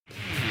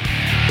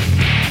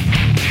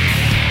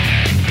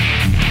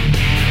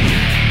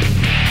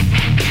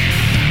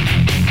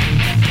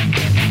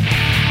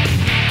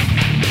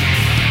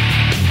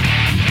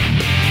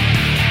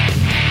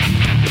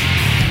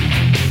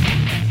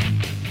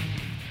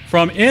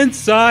From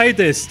inside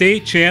the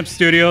State Champs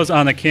studios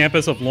on the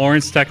campus of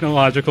Lawrence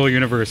Technological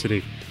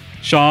University.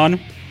 Sean,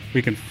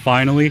 we can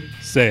finally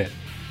say it.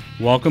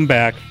 Welcome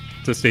back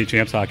to State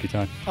Champs Hockey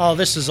Time. Oh,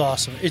 this is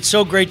awesome. It's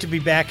so great to be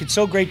back. It's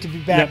so great to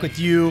be back with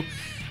you.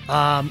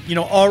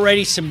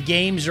 Already some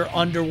games are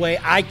underway.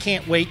 I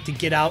can't wait to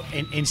get out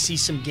and see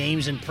some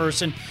games in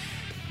person.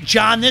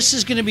 John, this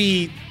is going to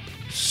be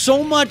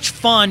so much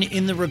fun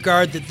in the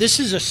regard that this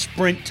is a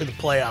sprint to the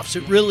playoffs.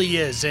 It really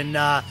is. And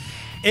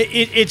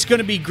it's going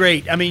to be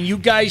great. I mean, you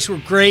guys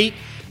were great,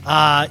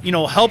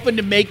 helping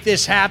to make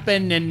this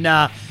happen.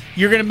 And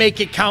you're going to make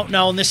it count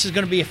now. And this is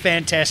going to be a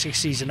fantastic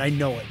season. I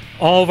know it.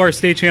 All of our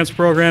State Champs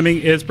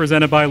programming is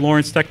presented by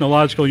Lawrence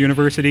Technological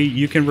University.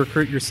 You can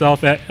recruit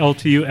yourself at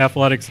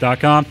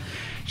ltuathletics.com.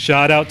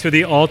 Shout out to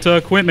the Alta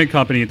Equipment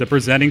Company, the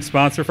presenting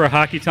sponsor for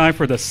Hockey Time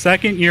for the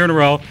second year in a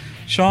row.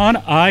 Sean,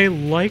 I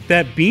like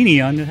that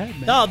beanie on your head,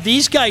 man. No,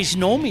 these guys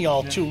know me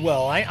all too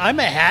well. I'm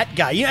a hat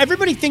guy.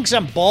 Everybody thinks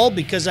I'm bald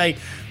because I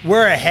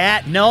wear a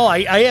hat. No,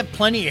 I have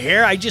plenty of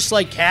hair. I just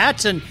like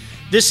hats, and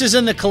this is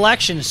in the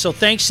collection, so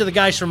thanks to the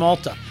guys from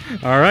Alta.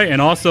 All right,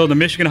 and also the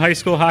Michigan High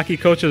School Hockey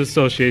Coaches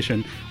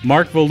Association.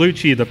 Mark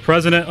Vellucci, the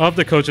president of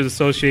the Coaches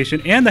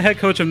Association and the head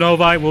coach of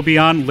Novi, will be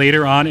on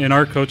later on in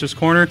our Coaches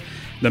Corner.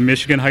 The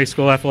Michigan High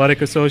School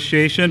Athletic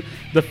Association,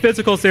 the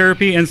Physical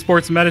Therapy and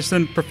Sports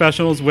Medicine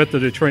professionals with the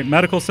Detroit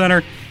Medical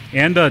Center,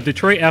 and the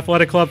Detroit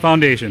Athletic Club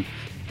Foundation.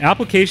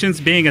 Applications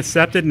being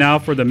accepted now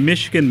for the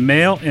Michigan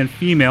Male and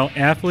Female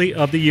Athlete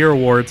of the Year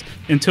Awards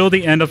until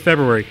the end of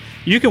February.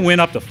 You can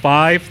win up to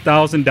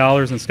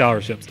 $5,000 in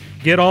scholarships.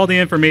 Get all the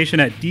information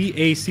at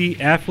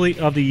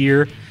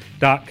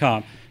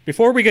dacathleteoftheyear.com.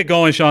 Before we get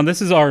going, Sean,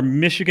 this is our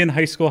Michigan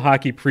High School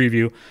Hockey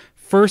preview.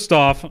 First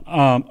off,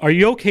 are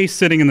you okay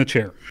sitting in the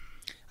chair?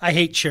 I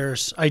hate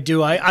chairs. I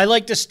do. I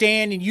like to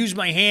stand and use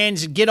my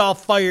hands and get all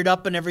fired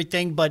up and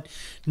everything. But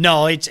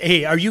no,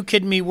 hey, are you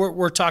kidding me?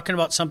 We're talking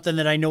about something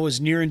that I know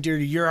is near and dear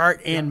to your heart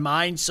and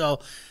mine.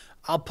 So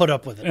I'll put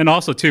up with it. And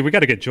also, too, we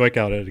got to get Joik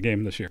out at a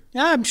game this year.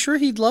 Yeah, I'm sure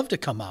he'd love to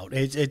come out.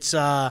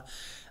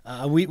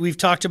 We've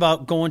talked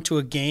about going to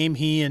a game,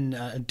 he and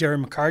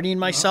Darren McCarty and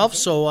myself.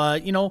 So,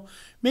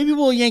 maybe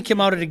we'll yank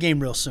him out at a game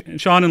real soon. And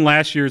Sean, in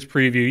last year's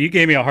preview, you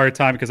gave me a hard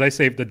time because I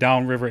saved the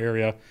downriver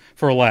area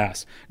for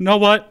last. You know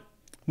what?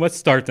 Let's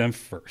start them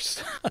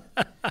first.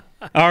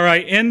 All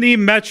right, in the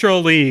Metro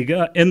League,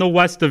 in the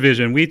West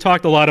Division, we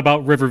talked a lot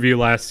about Riverview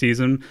last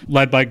season,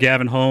 led by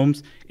Gavin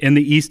Holmes. In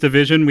the East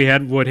Division, we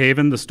had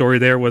Woodhaven. The story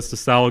there was the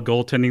solid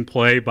goaltending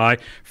play by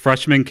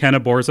freshman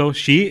Kenna Borzo.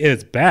 She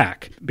is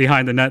back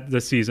behind the net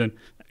this season.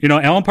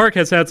 Allen Park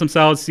has had some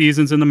solid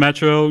seasons in the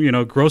Metro.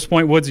 Grosse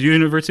Pointe Woods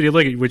University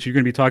League, which you're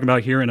going to be talking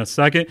about here in a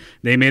second.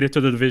 They made it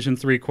to the Division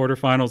III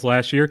quarterfinals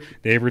last year.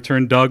 They've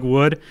returned Doug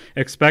Wood.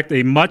 Expect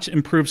a much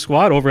improved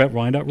squad over at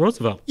Wyandotte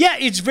Roosevelt. Yeah,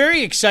 it's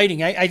very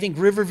exciting. I think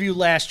Riverview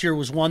last year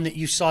was one that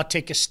you saw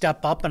take a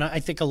step up, and I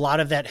think a lot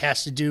of that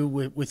has to do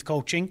with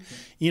coaching.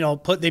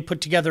 They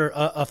put together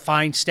a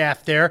fine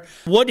staff there.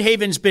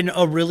 Woodhaven's been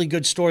a really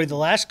good story the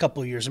last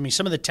couple of years. I mean,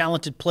 some of the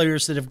talented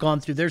players that have gone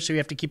through there, so you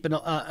have to keep an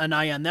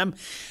eye on them.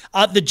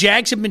 The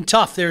Jags have been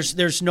tough.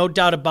 There's no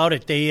doubt about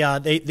it.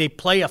 They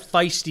play a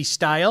feisty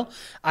style.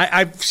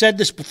 I've said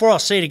this before. I'll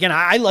say it again.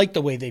 I like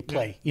the way they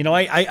play.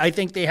 I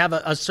think they have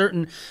a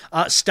certain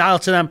style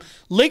to them.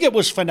 Liggett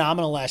was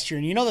phenomenal last year,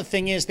 and the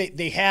thing is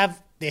they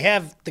have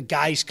the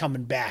guys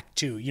coming back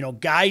too.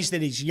 Guys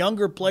that his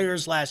younger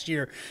players last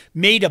year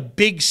made a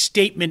big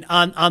statement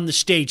on the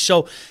stage.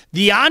 So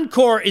the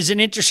encore is an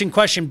interesting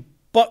question.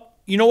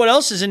 You know what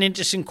else is an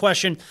interesting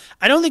question?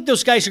 I don't think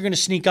those guys are going to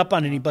sneak up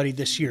on anybody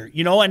this year,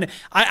 and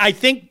I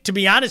think, to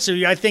be honest with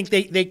you, I think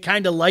they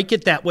kind of like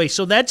it that way.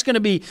 So that's going to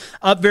be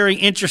very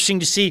interesting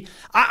to see.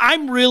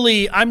 I'm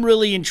really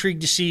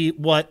intrigued to see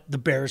what the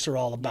Bears are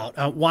all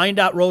about.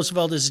 Wyandotte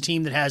Roosevelt is a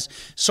team that has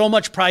so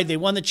much pride. They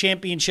won the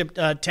championship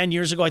 10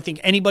 years ago. I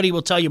think anybody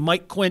will tell you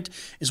Mike Quint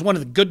is one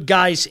of the good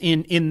guys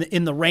in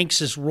the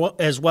ranks as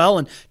well,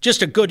 and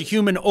just a good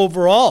human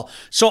overall.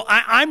 So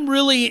I'm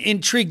really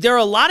intrigued. There are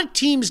a lot of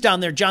teams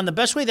down there, John. The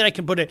best way that I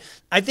can put it,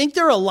 I think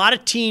there are a lot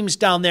of teams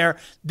down there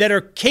that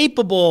are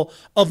capable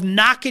of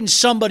knocking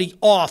somebody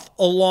off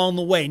along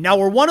the way.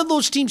 Now, are one of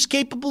those teams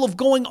capable of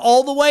going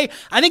all the way?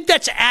 I think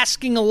that's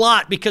asking a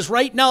lot, because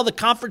right now the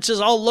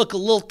conferences all look a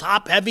little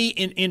top-heavy,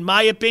 in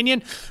my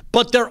opinion,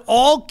 but they're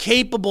all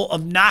capable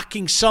of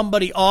knocking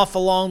somebody off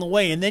along the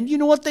way. And then you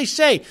know what they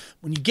say,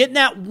 when you get in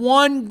that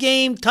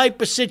one-game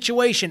type of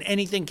situation,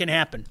 anything can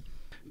happen.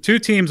 Two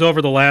teams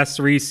over the last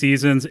 3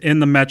 seasons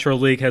in the Metro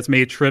League has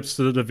made trips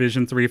to the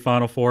Division III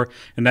Final Four,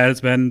 and that has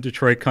been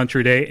Detroit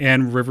Country Day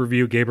and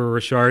Riverview Gabriel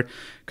Richard.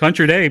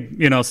 Country Day,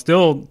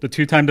 still the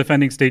 2-time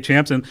defending state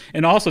champs.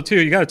 And also,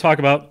 too, you got to talk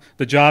about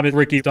the job that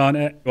Ricky's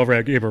done over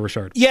at Gabriel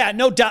Richard. Yeah,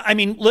 no doubt. I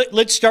mean,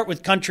 let's start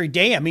with Country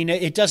Day. I mean,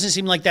 it doesn't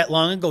seem like that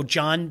long ago,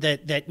 John,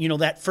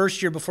 that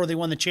first year before they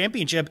won the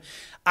championship,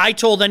 I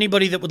told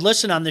anybody that would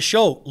listen on the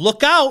show,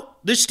 look out.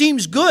 This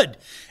team's good.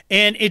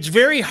 And it's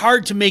very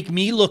hard to make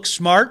me look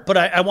smart, but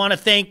I want to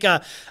thank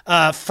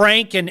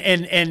Frank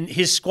and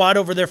his squad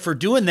over there for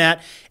doing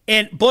that.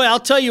 And, boy, I'll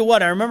tell you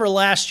what, I remember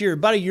last year,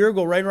 about a year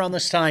ago, right around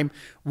this time,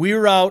 we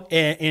were out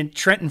in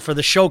Trenton for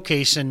the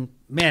showcase, and,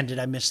 man, did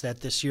I miss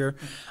that this year.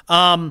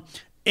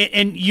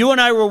 And you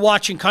and I were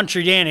watching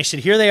Country Day, and I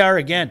said, here they are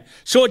again.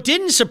 So it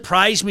didn't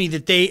surprise me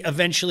that they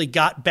eventually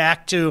got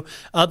back to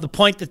the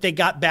point that they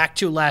got back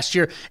to last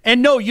year.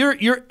 And, no,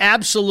 you're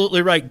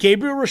absolutely right.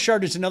 Gabriel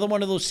Richard is another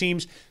one of those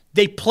teams.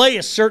 They play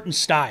a certain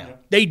style. Yeah.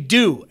 They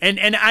do.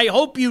 And I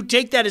hope you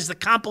take that as the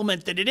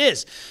compliment that it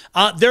is.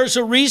 There's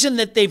a reason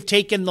that they've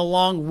taken the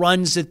long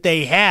runs that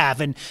they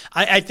have. And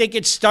I think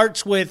it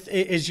starts with,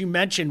 as you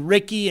mentioned,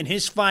 Ricky and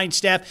his fine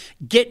staff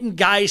getting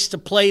guys to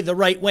play the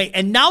right way.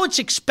 And now it's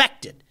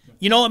expected.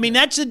 You know, I mean,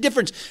 that's the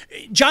difference.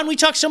 John, we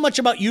talk so much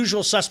about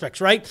usual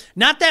suspects, right?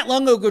 Not that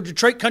long ago,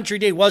 Detroit Country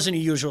Day wasn't a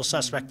usual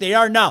suspect. They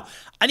are now.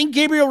 I think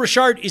Gabriel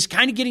Richard is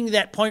kind of getting to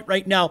that point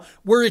right now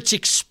where it's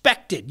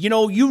expected. You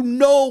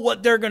know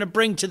what they're going to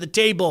bring to the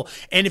table.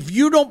 And if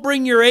you don't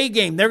bring your A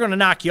game, they're going to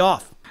knock you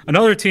off.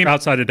 Another team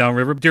outside of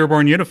Downriver,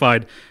 Dearborn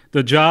Unified,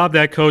 the job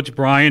that Coach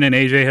Brian and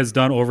AJ has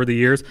done over the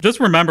years. Just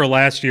remember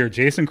last year,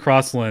 Jason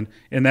Crossland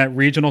in that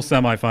regional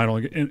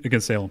semifinal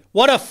against Salem.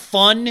 What a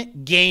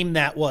fun game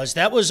that was.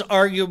 That was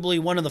arguably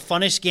one of the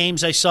funnest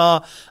games I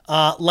saw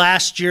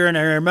last year. And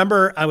I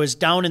remember I was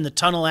down in the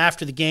tunnel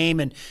after the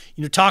game and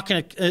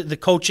talking to the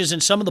coaches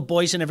and some of the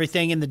boys and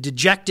everything, and the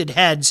dejected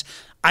heads.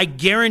 I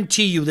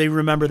guarantee you they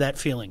remember that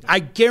feeling.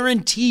 And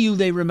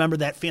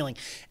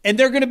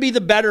they're going to be the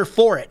better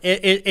for it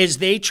as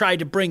they try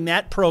to bring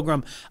that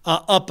program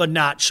up a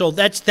notch. So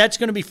that's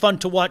going to be fun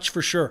to watch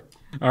for sure.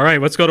 All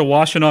right, let's go to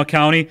Washtenaw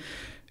County.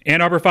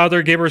 Ann Arbor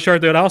father Gabriel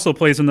Richard that also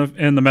plays in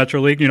the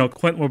Metro League.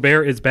 Clint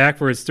Robert is back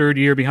for his third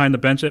year behind the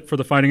bench for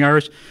the Fighting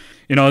Irish.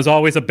 There's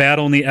always a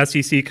battle in the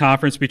SEC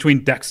conference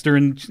between Dexter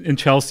and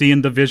Chelsea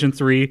in Division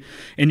III.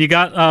 And you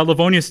got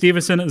Livonia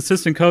Stevenson,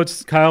 assistant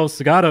coach Kyle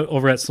Sagata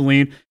over at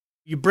Saline.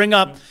 You bring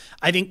up,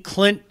 I think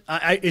Clint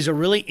is a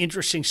really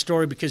interesting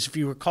story because if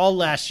you recall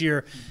last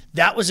year,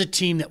 that was a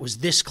team that was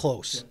this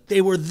close. They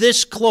were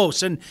this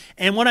close. And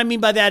what I mean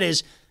by that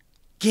is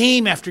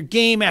game after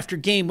game after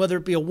game, whether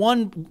it be a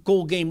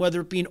one-goal game,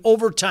 whether it be an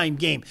overtime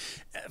game,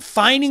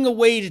 finding a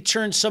way to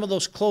turn some of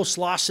those close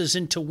losses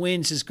into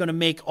wins is going to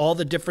make all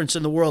the difference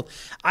in the world.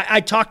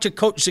 I talked to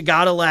Coach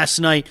Zagata last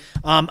night.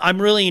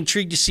 I'm really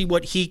intrigued to see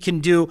what he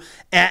can do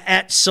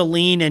at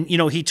Saline. And,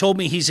 he told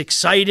me he's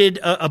excited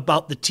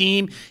about the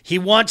team. He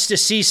wants to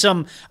see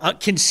some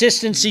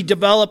consistency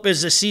develop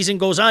as the season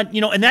goes on.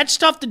 And that's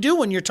tough to do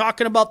when you're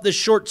talking about this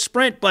short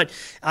sprint. But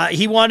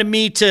he wanted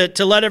me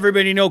to let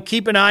everybody know,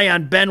 keep an eye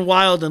on Ben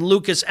Wild and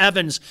Lucas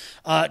Evans,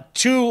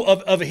 two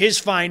of his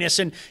finest.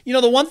 And,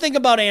 the one thing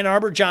about Ann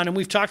Arbor, John, and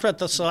we've talked about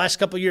this the last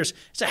couple of years,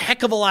 it's a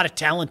heck of a lot of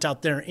talent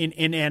out there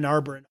in Ann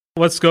Arbor.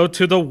 Let's go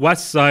to the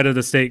west side of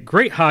the state.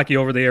 Great hockey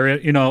over the area.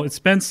 It's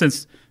been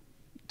since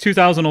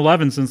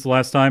 2011 since the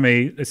last time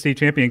a state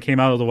champion came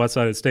out of the west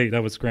side of the state.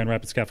 That was Grand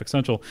Rapids Catholic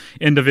Central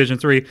in Division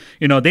III.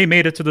 They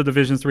made it to the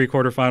Division III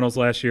quarterfinals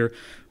last year.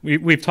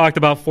 We've talked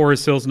about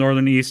Forest Hills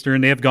Northern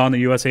Eastern. They have gone to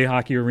USA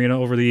Hockey Arena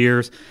over the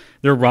years.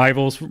 They're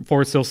rivals.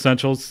 Forest Hills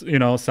Central's,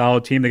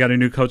 solid team. They got a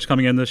new coach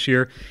coming in this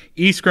year.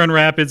 East Grand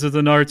Rapids is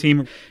another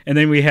team. And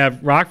then we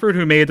have Rockford,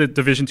 who made the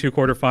Division II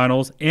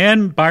quarterfinals,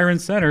 and Byron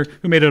Center,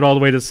 who made it all the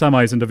way to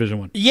semis in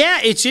Division I. Yeah,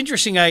 it's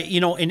interesting.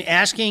 In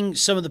asking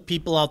some of the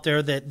people out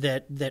there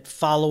that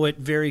follow it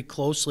very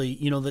closely,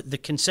 the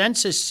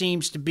consensus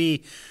seems to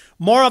be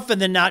more often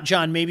than not,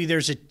 John, maybe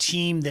there's a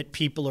team that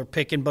people are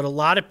picking, but a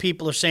lot of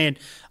people are saying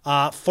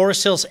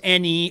Forest Hills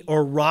NE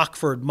or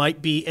Rockford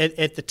might be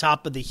at the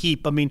top of the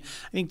heap. I mean,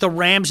 I think the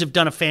Rams have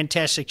done a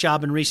fantastic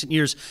job in recent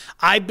years.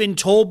 I've been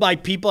told by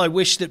people, I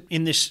wish that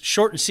in this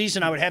shortened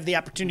season I would have the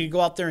opportunity to go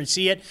out there and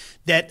see it,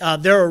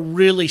 that there are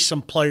really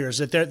some players,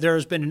 that there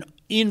has been an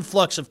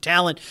influx of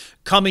talent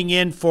coming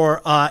in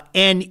for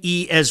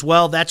NE as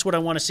well. That's what I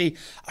want to see.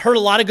 I heard a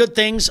lot of good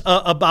things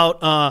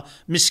about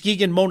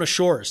Muskegon Mona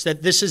Shores,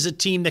 that this is a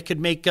team that could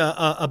make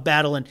a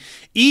battle. And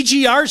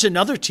EGR is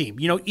another team.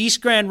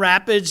 East Grand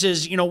Rapids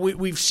is,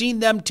 we've seen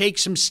them take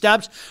some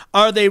steps.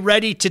 Are they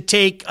ready to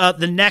take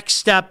the next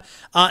step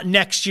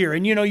next year?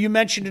 And, you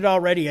mentioned it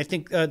already. I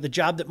think the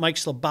job that Mike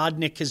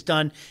Slobodnik has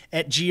done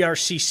at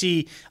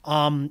GRCC,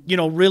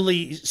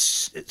 really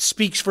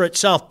speaks for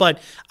itself. But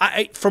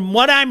from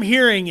what I'm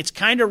hearing, it's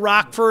kind of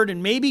Rockford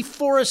and maybe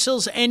Forest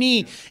Hills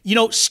NE,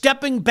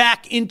 stepping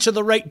back into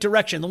the right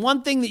direction. The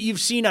one thing that you've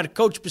seen out of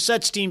Coach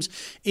Bissett's teams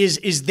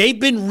is they've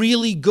been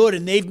really good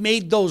and they've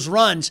made those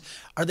runs.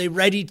 Are they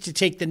ready to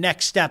take the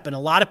next step? And a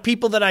lot of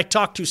people that I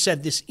talked to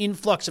said this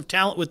influx of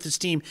talent with this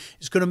team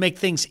is going to make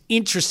things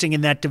interesting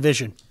in that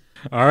division.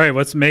 All right,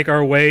 let's make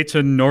our way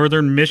to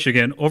Northern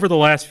Michigan. Over the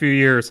last few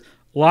years,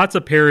 lots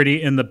of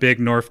parity in the Big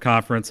North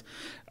Conference.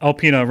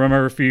 Alpina,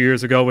 remember a few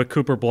years ago with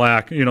Cooper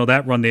Black,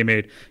 that run they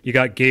made. You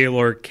got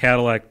Gaylord,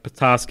 Cadillac,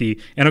 Petoskey,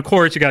 and of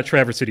course you got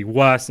Traverse City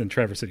West and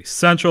Traverse City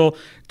Central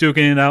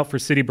duking it out for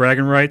city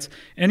bragging rights.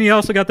 And you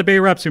also got the Bay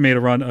Reps who made a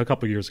run a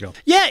couple years ago.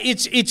 Yeah,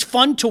 it's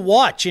fun to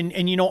watch.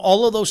 And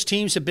all of those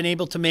teams have been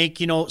able to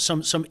make,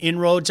 some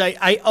inroads.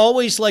 I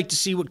always like to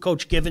see what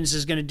Coach Givens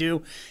is going to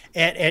do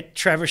at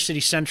Traverse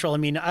City Central. I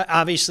mean,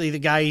 obviously the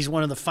guy, he's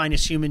one of the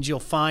finest humans you'll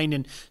find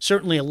and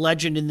certainly a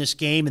legend in this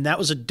game. And that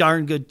was a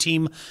darn good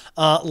team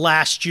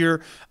last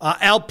year.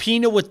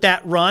 Alpena with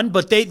that run,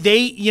 but they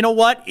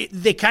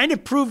they kind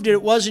of proved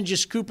it wasn't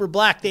just Cooper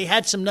Black. They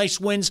had some nice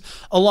wins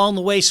along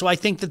the way, so I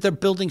think that they're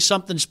building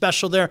something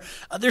special there.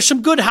 There's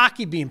some good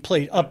hockey being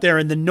played up there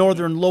in the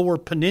northern lower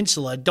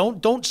peninsula.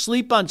 Don't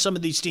sleep on some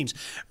of these teams.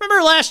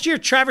 Remember last year,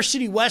 Traverse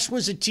City West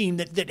was a team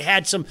that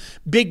had some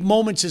big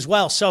moments as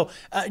well. So,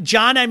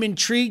 John, I'm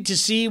intrigued to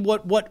see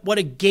what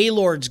a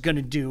Gaylord's going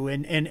to do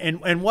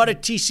and what a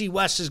TC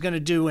West is going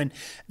to do. And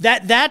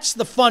that's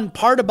the fun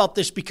part about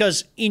this,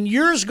 because in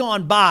years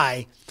gone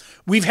by,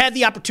 we've had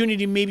the opportunity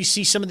to maybe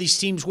see some of these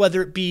teams,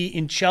 whether it be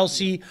in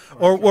Chelsea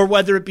or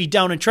whether it be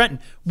down in Trenton.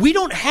 We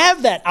don't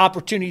have that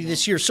opportunity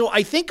this year. So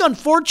I think,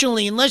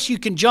 unfortunately, unless you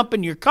can jump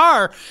in your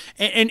car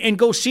and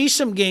go see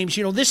some games,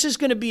 this is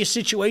going to be a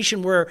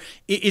situation where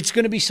it's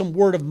going to be some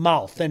word of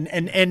mouth and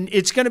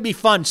it's going to be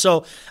fun.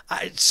 So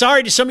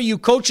sorry to some of you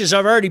coaches,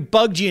 I've already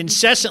bugged you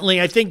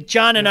incessantly. I think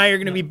John and I are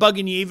going to be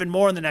bugging you even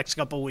more in the next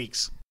couple of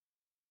weeks.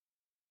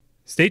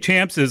 State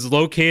Champs is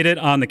located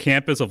on the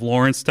campus of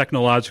Lawrence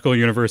Technological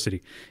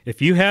University.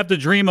 If you have the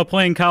dream of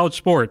playing college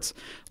sports,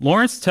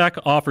 Lawrence Tech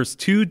offers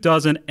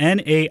 24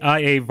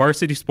 NAIA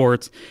varsity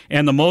sports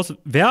and the most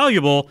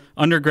valuable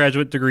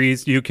undergraduate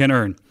degrees you can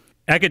earn.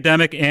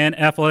 Academic and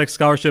athletic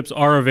scholarships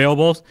are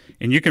available,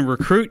 and you can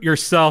recruit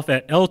yourself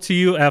at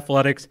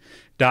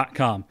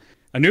ltuathletics.com.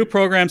 A new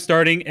program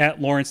starting at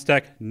Lawrence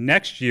Tech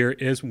next year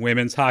is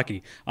women's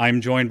hockey.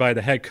 I'm joined by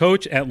the head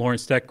coach at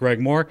Lawrence Tech, Greg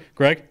Moore.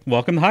 Greg,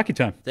 welcome to Hockey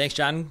Time. Thanks,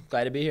 John.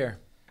 Glad to be here.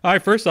 All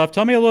right, first off,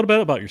 tell me a little bit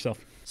about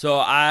yourself. So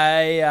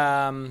I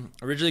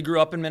originally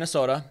grew up in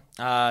Minnesota,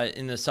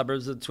 in the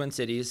suburbs of the Twin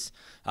Cities.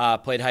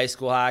 Played high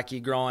school hockey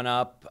growing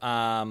up.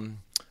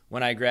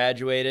 When I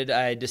graduated,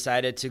 I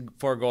decided to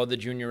forego the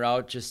junior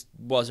route. Just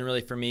wasn't really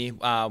for me.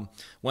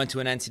 Went to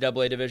an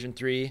NCAA Division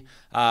III.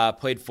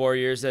 Played 4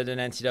 years at an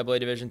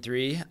NCAA Division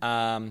III.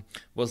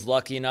 Was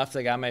lucky enough that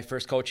I got my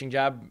first coaching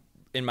job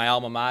in my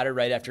alma mater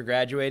right after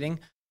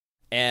graduating.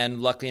 And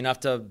lucky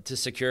enough to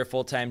secure a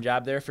full-time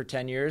job there for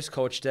 10 years.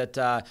 Coached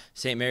at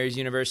St. Mary's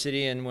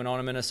University in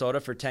Winona, Minnesota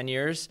for 10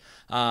 years.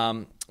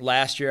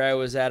 Last year I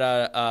was at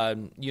a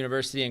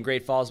university in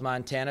Great Falls,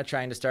 Montana,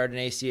 trying to start an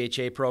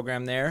ACHA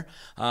program there.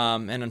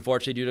 And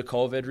unfortunately, due to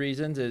COVID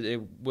reasons, it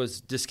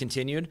was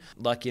discontinued.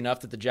 Lucky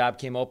enough that the job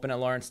came open at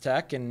Lawrence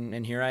Tech,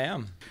 and here I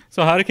am.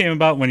 So how did it came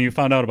about when you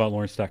found out about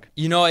Lawrence Tech?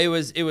 It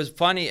was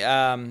funny.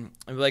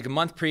 Like a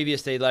month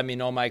previous, they let me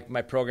know my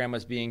program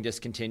was being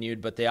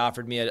discontinued, but they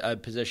offered me a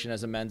position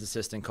as a men's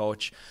assistant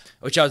coach,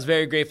 which I was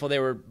very grateful they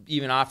were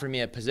even offering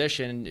me a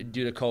position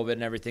due to COVID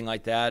and everything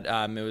like that.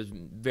 It was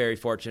very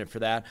fortunate for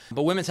that.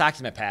 But women's hockey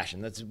is my passion.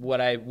 That's what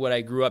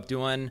I grew up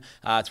doing.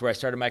 It's where I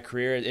started my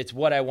career. It's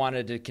what I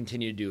wanted to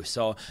continue to do.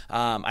 So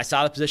I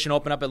saw the position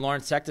open up at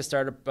Lawrence Tech to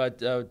start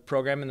a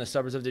program in the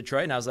suburbs of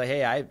Detroit, and I was like,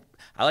 hey, I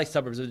like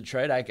suburbs of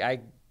Detroit.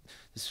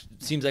 This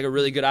seems like a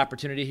really good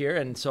opportunity here,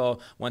 and so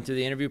went through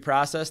the interview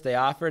process. They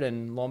offered,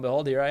 and lo and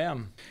behold, here I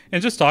am.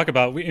 And just talk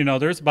about,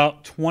 there's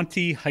about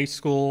 20 high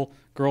school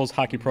girls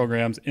hockey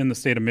programs in the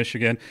state of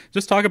Michigan.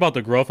 Just talk about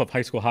the growth of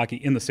high school hockey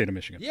in the state of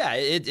Michigan. Yeah,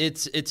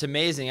 it's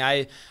amazing.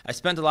 I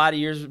spent a lot of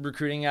years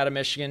recruiting out of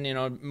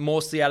Michigan,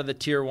 mostly out of the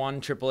Tier 1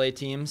 AAA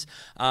teams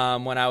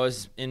when I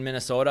was in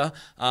Minnesota,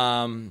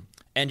 and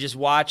just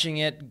watching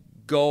it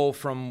go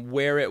from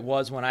where it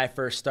was when I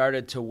first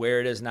started to where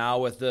it is now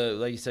with the,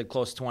 like you said,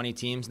 close to 20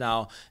 teams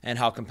now and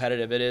how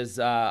competitive it is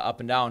up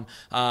and down.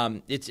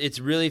 It's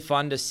really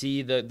fun to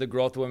see the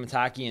growth of women's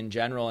hockey in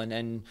general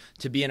and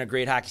to be in a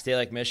great hockey state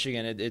like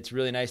Michigan. It's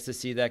really nice to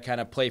see that kind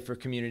of play for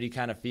community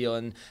kind of feel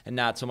and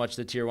not so much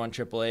the Tier 1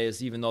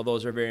 AAAs, even though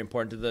those are very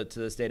important to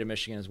the state of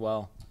Michigan as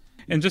well.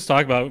 And just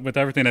talk about, with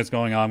everything that's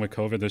going on with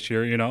COVID this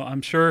year,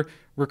 I'm sure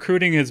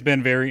recruiting has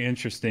been very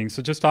interesting.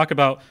 So just talk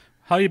about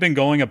how you've been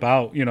going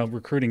about,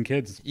 recruiting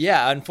kids.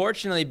 Yeah,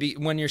 unfortunately,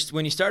 when you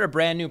start a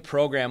brand new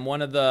program,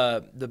 one of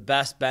the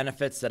best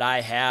benefits that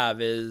I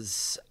have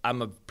is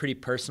I'm a pretty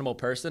personable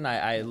person.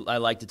 I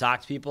like to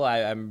talk to people.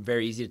 I'm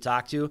very easy to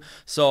talk to.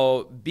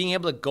 So being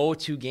able to go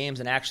to games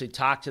and actually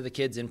talk to the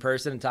kids in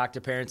person and talk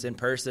to parents in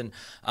person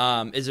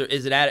is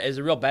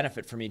a real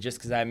benefit for me, just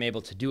because I'm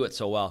able to do it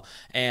so well.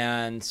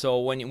 And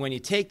so when you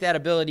take that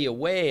ability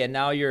away, and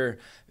now you're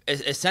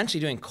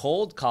essentially doing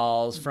cold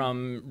calls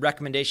from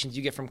recommendations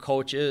you get from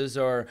coaches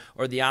or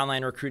the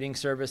online recruiting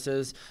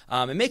services.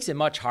 It makes it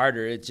much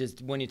harder. It's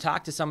just when you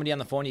talk to somebody on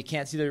the phone, you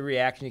can't see their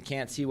reaction, you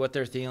can't see what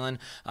they're feeling.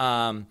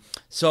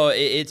 So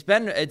it's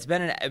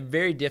been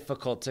very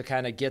difficult to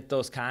kind of get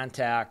those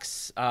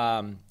contacts,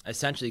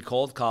 essentially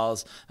cold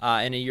calls,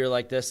 in a year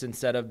like this,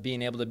 instead of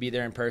being able to be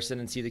there in person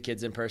and see the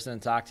kids in person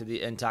and talk to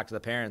the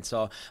parents.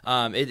 So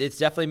it's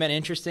definitely been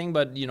interesting,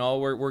 but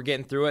we're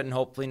getting through it, and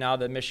hopefully now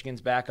that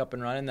Michigan's back up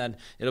and running, then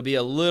it'll be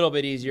a little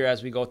bit easier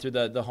as we go through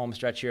the home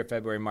stretch here,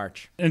 February,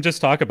 March. And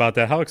just talk about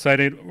that. How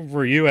excited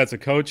were you as a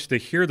coach to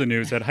hear the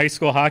news that high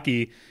school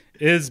hockey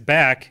is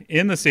back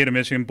in the state of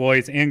Michigan,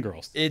 boys and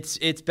girls?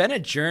 It's been a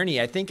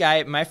journey. I think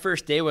my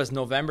first day was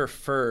November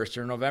 1st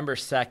or November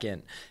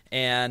 2nd.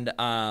 And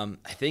I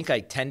think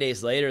like 10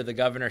 days later, the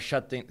governor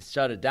shut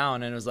it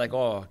down, and it was like,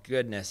 oh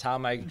goodness, how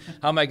am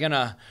I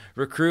gonna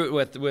recruit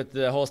with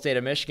the whole state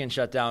of Michigan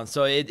shut down?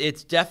 So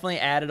it's definitely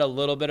added a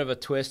little bit of a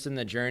twist in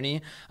the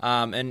journey.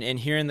 And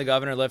hearing the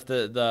governor lift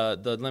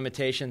the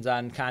limitations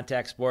on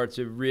contact sports,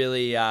 it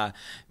really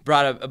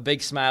brought a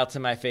big smile to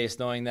my face,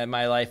 knowing that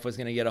my life was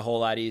going to get a whole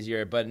lot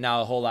easier, but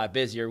now a whole lot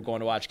busier going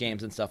to watch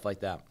games and stuff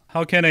like that.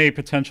 How can a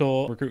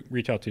potential recruit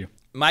reach out to you?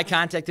 My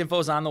contact info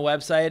is on the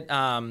website.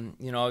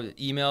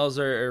 Emails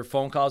or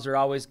phone calls are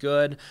always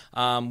good.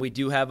 We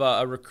do have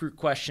a recruit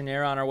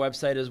questionnaire on our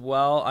website as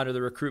well under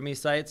the Recruit Me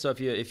site. So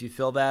if you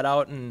fill that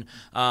out and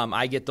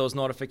I get those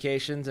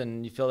notifications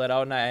and you fill that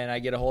out and I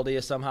get a hold of you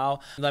somehow,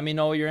 let me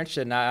know you're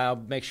interested, and I'll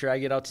make sure I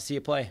get out to see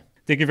you play.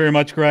 Thank you very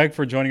much, Greg,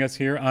 for joining us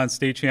here on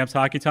State Champs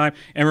Hockey Time.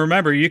 And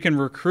remember, you can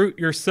recruit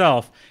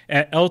yourself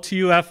at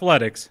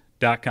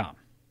ltuathletics.com.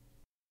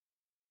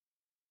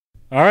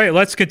 All right,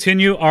 let's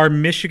continue our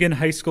Michigan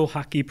high school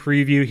hockey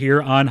preview here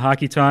on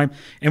Hockey Time.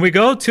 And we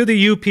go to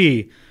the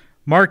UP.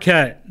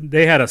 Marquette,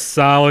 they had a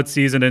solid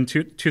season in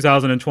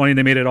 2020.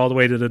 They made it all the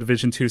way to the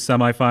Division II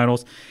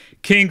semifinals.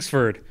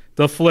 Kingsford,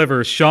 the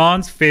Flivers,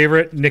 Sean's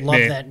favorite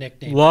nickname.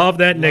 Love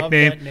that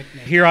nickname.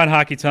 Here on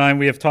Hockey Time,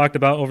 we have talked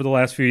about over the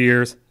last few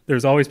years,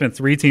 there's always been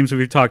three teams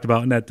we've talked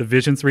about in that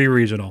Division III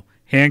regional: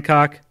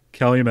 Hancock,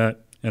 Calumet,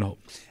 and Hope.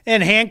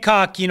 And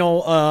Hancock,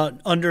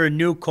 under a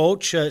new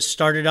coach,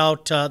 started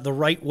out the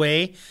right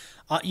way.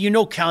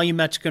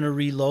 Calumet's going to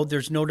reload.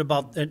 There's no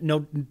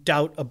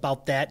doubt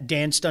about that.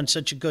 Dan's done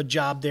such a good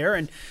job there.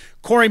 And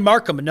Corey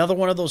Markham, another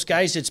one of those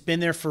guys that's been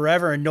there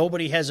forever and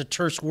nobody has a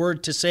terse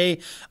word to say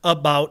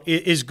about,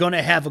 is going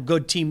to have a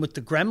good team with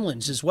the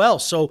Gremlins as well.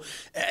 So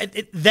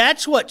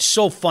that's what's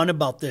so fun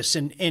about this.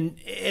 And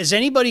as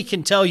anybody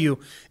can tell you,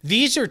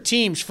 these are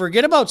teams,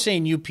 forget about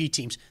saying UP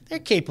teams, they're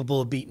capable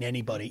of beating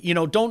anybody.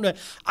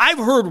 I've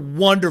heard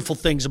wonderful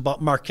things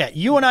about Marquette.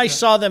 You and I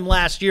saw them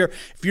last year.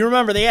 If you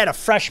remember, they had a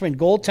freshman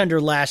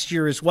goaltender last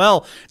year as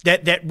well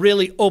that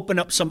really opened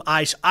up some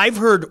eyes. I've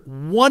heard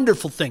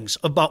wonderful things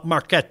about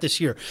Marquette this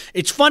year.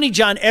 It's funny,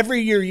 John,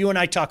 every year you and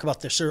I talk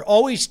about this. There are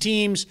always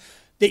teams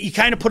that you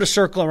kind of put a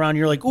circle around.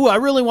 You're like, ooh, I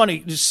really want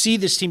to see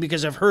this team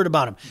because I've heard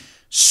about them.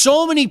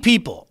 So many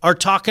people are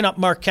talking up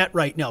Marquette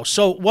right now.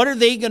 So what are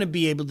they going to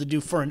be able to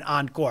do for an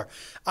encore?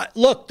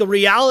 Look, the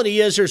reality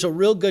is there's a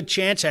real good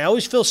chance. I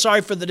always feel sorry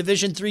for the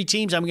Division III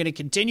teams. I'm going to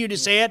continue to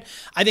say it.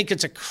 I think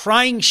it's a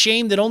crying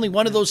shame that only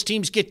one of those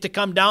teams get to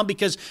come down,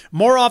 because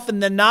more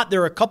often than not,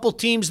 there are a couple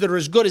teams that are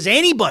as good as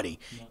anybody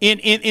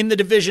in the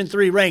Division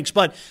III ranks.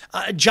 But,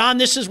 John,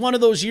 this is one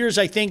of those years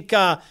I think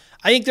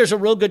there's a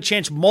real good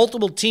chance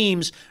multiple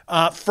teams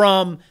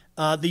from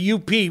the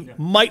UP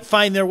might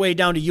find their way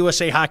down to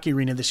USA Hockey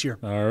Arena this year.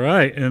 All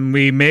right, and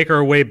we make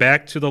our way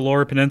back to the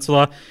Lower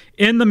Peninsula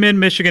in the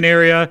mid-Michigan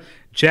area.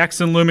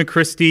 Jackson, Lumen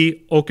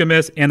Christi,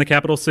 Okemos, and the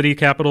Capital City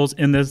Capitals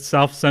in the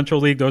South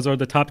Central League. Those are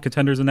the top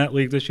contenders in that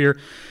league this year.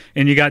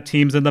 And you got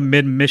teams in the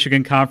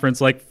Mid-Michigan Conference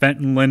like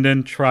Fenton,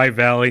 Linden,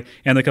 Tri-Valley,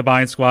 and the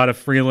combined squad of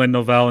Freeland,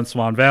 Novell, and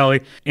Swan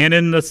Valley. And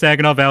in the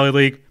Saginaw Valley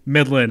League,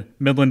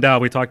 Midland Dow.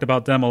 We talked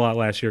about them a lot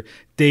last year.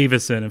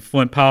 Davison and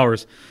Flint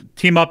Powers.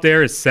 Team up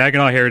there is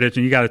Saginaw Heritage,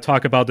 and you got to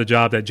talk about the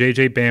job that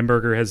J.J.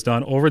 Bamberger has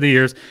done over the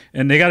years.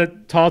 And they got a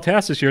tall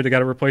task this year. They got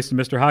to replace the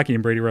Mr. Hockey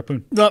and Brady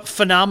Rappoon.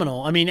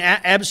 Phenomenal. I mean,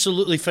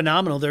 absolutely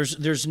phenomenal.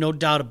 There's no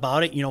doubt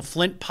about it.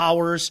 Flint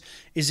Powers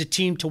is a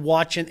team to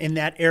watch in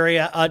that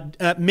area.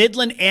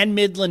 Midland and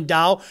Midland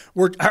Dow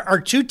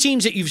are two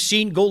teams that you've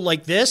seen go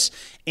like this.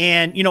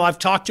 And, I've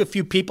talked to a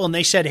few people and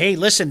they said, hey,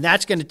 listen,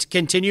 that's going to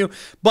continue.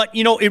 But,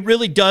 it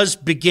really does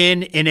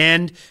begin and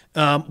end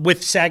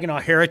with Saginaw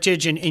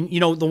Heritage. And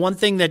the one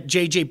thing that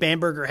J.J.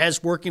 Bamberger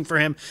has working for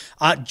him,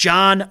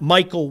 John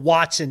Michael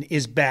Watson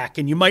is back.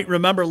 And you might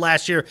remember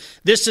last year,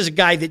 this is a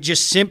guy that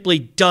just simply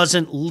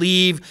doesn't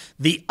leave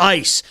the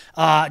ice.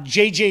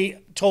 J.J.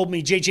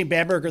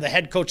 Bamberger, the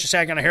head coach of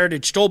Saginaw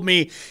Heritage, told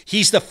me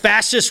he's the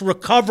fastest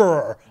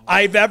recoverer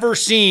I've ever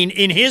seen.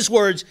 In his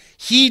words,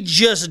 he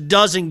just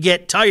doesn't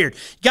get tired.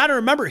 Got to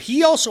remember,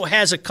 he also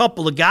has a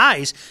couple of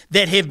guys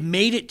that have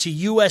made it to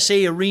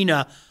USA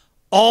Arena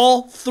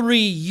all 3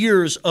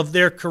 years of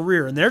their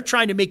career, and they're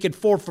trying to make it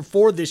 4 for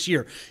 4 this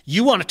year.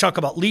 You want to talk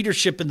about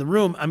leadership in the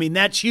room. I mean,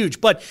 that's huge.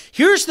 But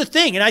here's the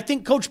thing, and I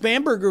think Coach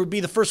Bamberger would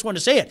be the first one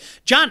to say it.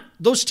 John,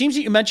 those teams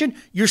that you mentioned,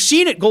 you're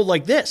seeing it go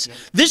like this. Yep.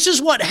 This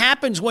is what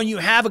happens when you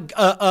have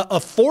a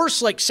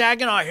force like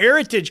Saginaw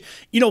Heritage,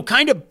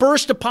 kind of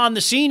burst upon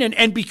the scene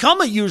and become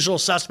a usual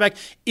suspect,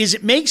 is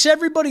it makes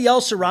everybody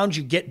else around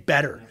you get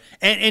better.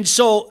 And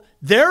so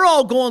they're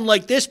all going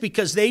like this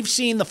because they've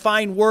seen the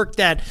fine work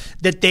that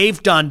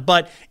they've done.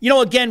 But,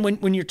 again,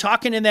 when you're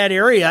talking in that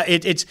area,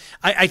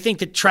 I think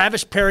that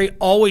Travis Perry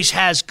always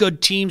has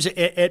good teams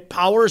at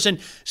Powers. And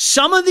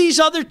some of these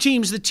other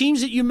teams, the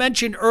teams that you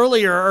mentioned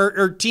earlier,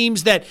 are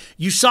teams that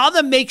you saw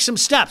them make some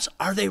steps.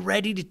 Are they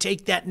ready to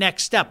take that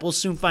next step? We'll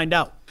soon find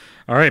out.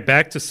 All right,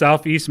 back to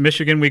Southeast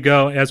Michigan we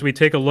go as we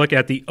take a look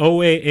at the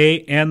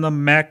OAA and the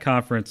MAC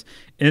Conference.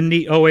 In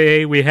the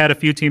OAA, we had a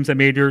few teams that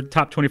made your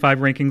top 25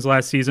 rankings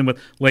last season with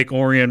Lake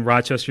Orion,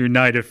 Rochester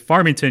United,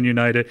 Farmington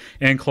United,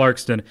 and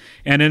Clarkston.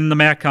 And in the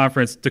MAC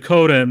Conference,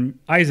 Dakota and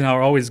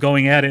Eisenhower always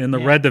going at it in the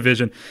red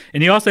division.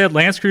 And you also had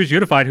L'Anse Creuse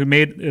Unified, who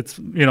made its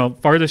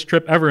farthest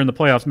trip ever in the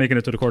playoffs, making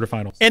it to the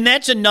quarterfinals. And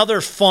that's another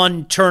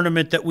fun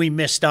tournament that we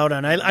missed out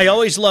on. I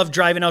always love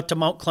driving out to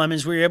Mount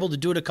Clemens. We were able to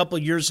do it a couple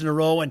of years in a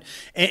row,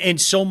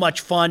 and so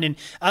much fun. And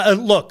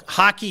look,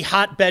 hockey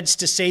hotbeds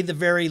to say the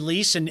very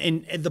least,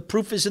 and the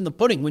proof is in the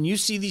pudding. When you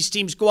see these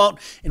teams go out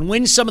and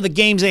win some of the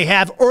games they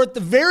have, or at the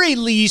very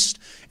least,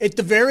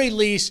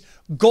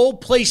 go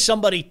play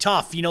somebody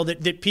tough,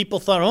 that people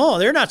thought,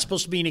 they're not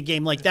supposed to be in a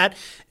game like that.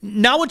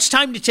 Now it's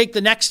time to take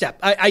the next step.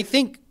 I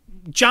think,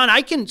 John,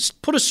 I can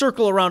put a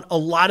circle around a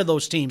lot of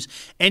those teams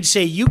and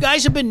say, you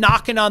guys have been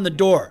knocking on the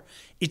door.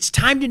 It's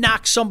time to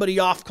knock somebody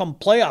off come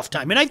playoff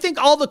time. And I think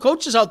all the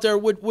coaches out there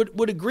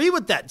would agree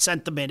with that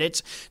sentiment.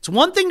 It's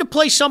one thing to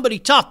play somebody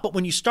tough, but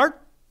when you start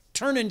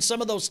turning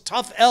some of those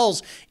tough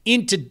L's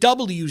into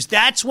W's,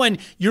 that's when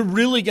you're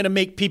really going to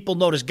make people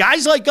notice.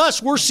 Guys like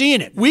us, we're seeing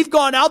it. We've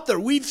gone out there.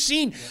 We've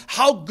seen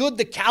how good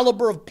the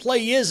caliber of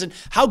play is and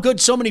how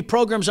good so many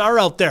programs are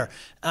out there.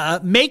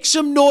 Make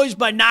some noise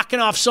by knocking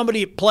off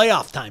somebody at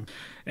playoff time.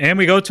 And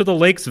we go to the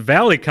Lakes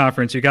Valley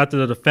Conference. You got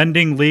the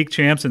defending league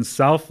champs in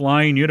South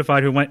Lyon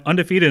Unified, who went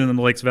undefeated in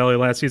the Lakes Valley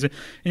last season.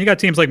 And you got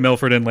teams like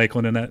Milford and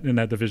Lakeland in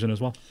that division as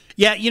well.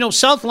 Yeah,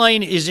 South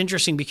Lyon is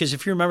interesting because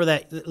if you remember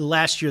that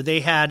last year, they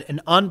had an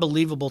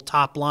unbelievable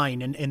top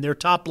line. And their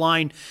top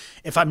line,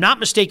 if I'm not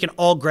mistaken,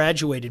 all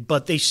graduated.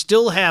 But they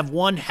still have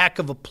one heck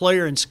of a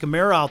player in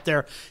Scamera out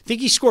there. I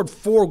think he scored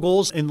 4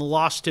 goals in the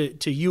loss to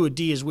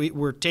UAD as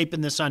we're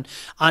taping this on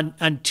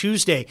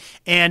Tuesday.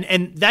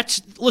 And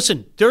that's,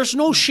 listen, there's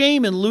no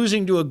shame in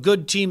losing to a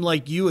good team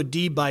like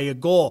UAD by a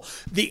goal.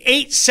 The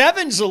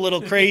 8-7's a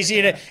little crazy,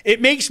 and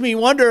it makes me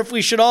wonder if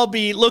we should all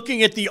be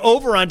looking at the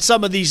over on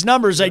some of these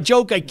numbers. I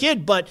joke, I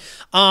kid, but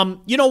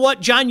you know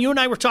what, John, you and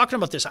I were talking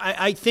about this.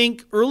 I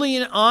think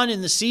early on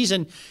in the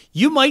season,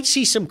 you might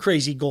see some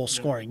crazy goal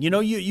scoring.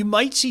 You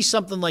might see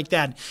something like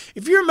that.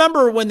 If you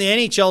remember when the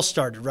NHL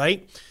started,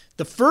 right?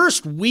 The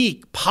first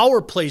week,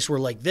 power plays were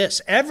like this.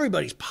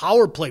 Everybody's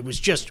power play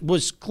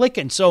was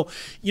clicking. So,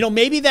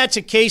 maybe that's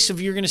a case of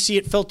you're going to see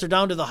it filter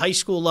down to the high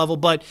school level.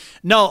 But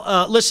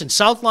no, listen,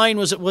 South Lyon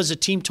was a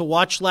team to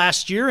watch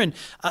last year. And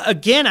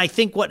again, I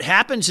think what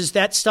happens is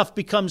that stuff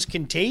becomes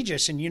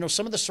contagious. And,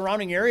 some of the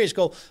surrounding areas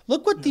go,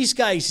 look what these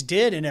guys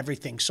did and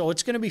everything. So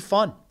it's going to be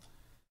fun.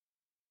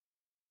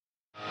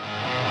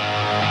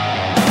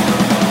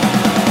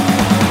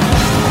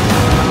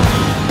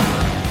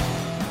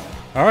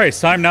 All right,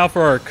 it's time now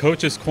for our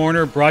Coach's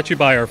Corner, brought to you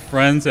by our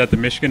friends at the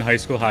Michigan High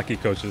School Hockey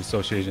Coaches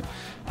Association.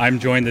 I'm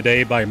joined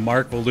today by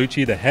Mark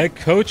Vellucci, the head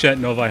coach at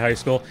Novi High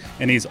School,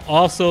 and he's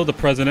also the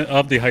president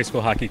of the High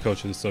School Hockey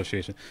Coaches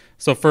Association.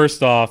 So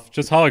first off,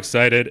 just how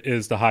excited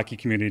is the hockey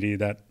community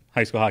that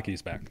high school hockey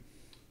is back?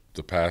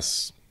 The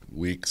past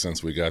week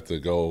since we got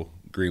the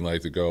green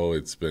light to go,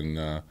 it's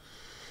been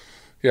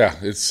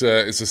it's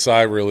a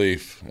sigh of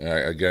relief.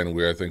 Again,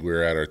 I think we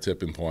were at our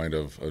tipping point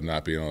of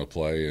not being able to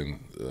play,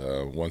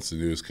 and once the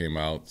news came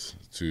out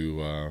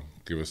to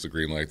give us the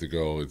green light to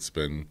go, it's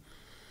been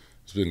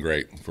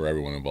great for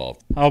everyone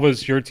involved. How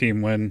was your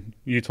team when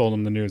you told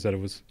them the news that it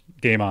was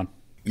game on?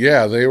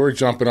 Yeah, they were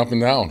jumping up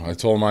and down. I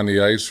told them on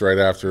the ice right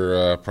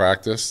after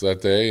practice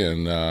that day,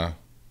 and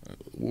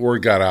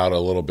word got out a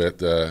little bit,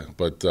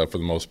 but for the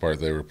most part,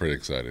 they were pretty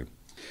excited.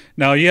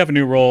 Now, you have a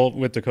new role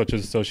with the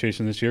Coaches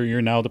Association this year.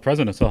 You're now the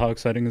president, so how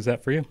exciting is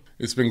that for you?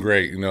 It's been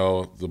great.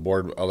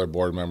 The other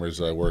board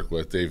members I work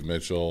with, Dave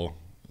Mitchell,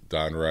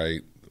 Don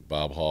Wright,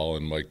 Bob Hall,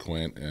 and Mike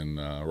Quint, and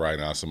Ryan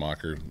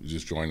Osemacher, who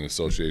just joined the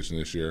association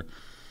this year.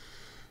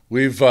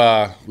 We've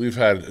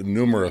had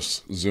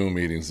numerous Zoom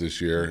meetings this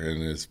year,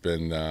 and it's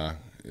been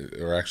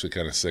we're actually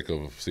kind of sick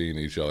of seeing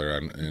each other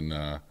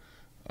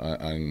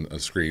on a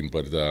screen,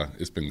 but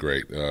it's been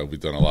great. We've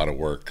done a lot of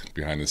work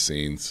behind the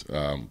scenes.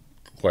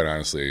 Quite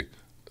honestly,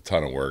 a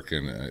ton of work,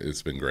 and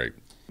it's been great.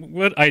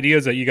 What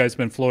ideas that you guys have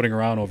been floating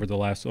around over the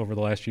last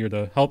year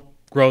to help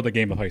grow the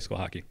game of high school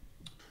hockey?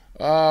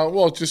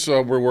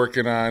 We're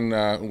working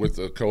on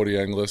with Cody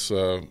Englis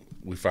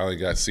we finally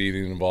got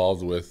seeding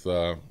involved with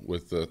the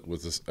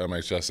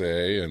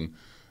MHSAA and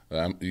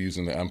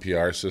using the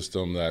MPR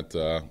system that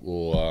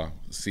will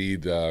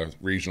seed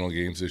regional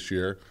games this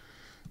year.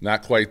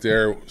 Not quite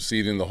there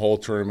seeding the whole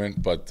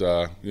tournament, but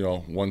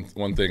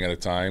one thing at a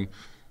time.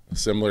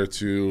 Similar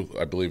to,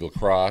 I believe,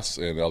 lacrosse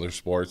and other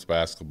sports,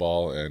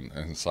 basketball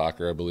and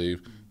soccer, I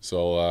believe.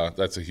 So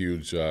that's a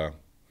huge,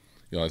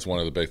 that's one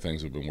of the big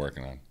things we've been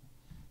working on.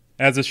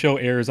 As the show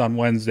airs on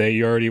Wednesday,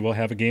 you already will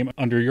have a game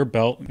under your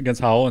belt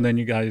against Howell, and then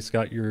you guys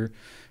got your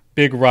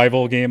big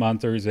rival game on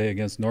Thursday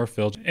against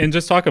Northfield. And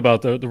just talk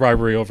about the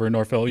rivalry over in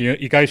Northfield.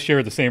 You guys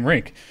share the same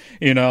rink,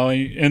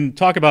 and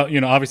talk about,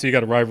 obviously you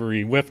got a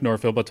rivalry with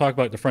Northfield, but talk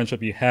about the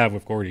friendship you have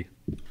with Gordy.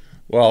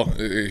 Well,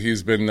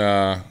 he's been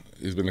the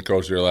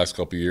coach here the last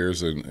couple of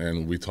years,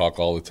 and we talk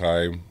all the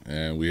time,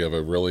 and we have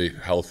a really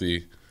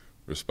healthy,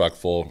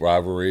 respectful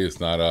rivalry. It's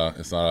not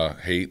a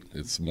hate.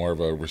 It's more of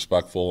a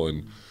respectful,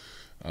 and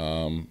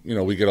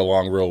we get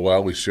along real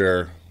well. We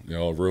share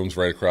rooms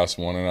right across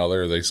from one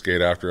another. They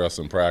skate after us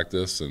in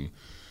practice, and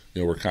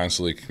we're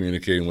constantly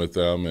communicating with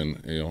them,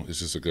 and it's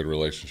just a good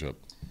relationship.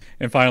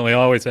 And finally, I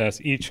always ask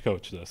each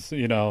coach this.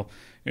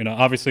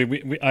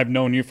 Obviously, I've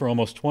known you for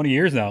almost 20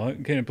 years now. I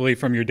can't believe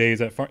from your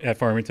days at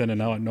Farmington and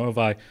now at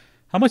Novi.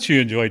 How much do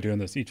you enjoy doing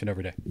this each and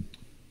every day?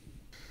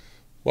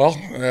 Well,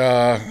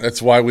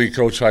 that's why we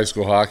coach high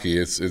school hockey.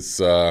 It's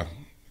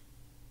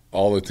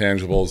all the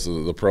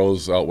tangibles, the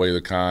pros outweigh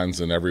the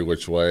cons in every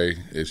which way.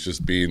 It's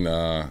just being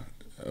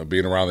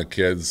around the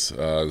kids,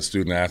 the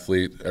student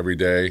athlete every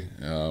day.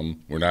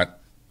 We're not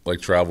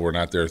like travel. We're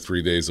not there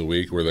 3 days a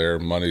week. We're there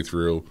Monday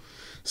through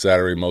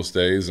Saturday most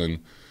days. And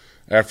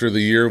after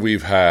the year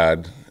we've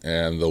had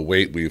and the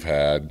weight we've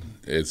had,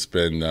 it's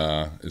been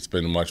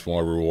much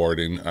more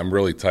rewarding. I'm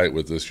really tight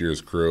with this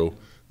year's crew,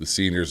 the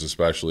seniors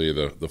especially,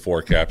 the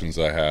 4 captains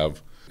I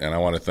have, and I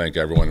want to thank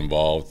everyone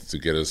involved to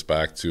get us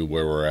back to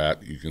where we're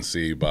at. You can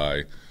see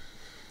by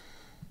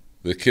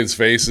the kids'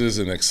 faces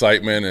and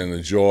excitement and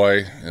the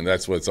joy, and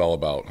that's what it's all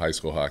about, high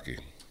school hockey.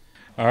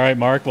 All right,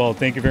 Mark. Well,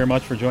 thank you very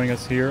much for joining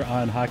us here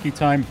on Hockey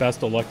Time.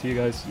 Best of luck to you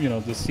guys,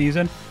 this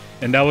season.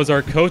 And that was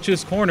our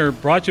Coaches Corner,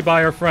 brought to you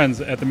by our friends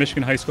at the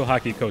Michigan High School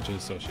Hockey Coaches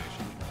Association.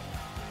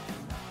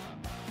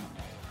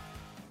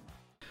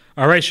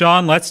 All right,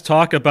 Sean, let's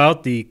talk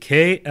about the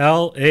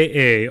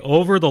KLAA.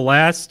 Over the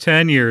last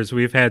 10 years,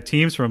 we've had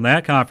teams from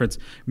that conference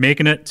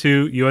making it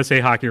to USA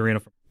Hockey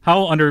Arena.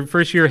 Howell, under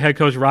first-year head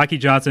coach Rocky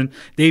Johnson,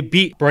 they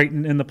beat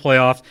Brighton in the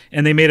playoffs,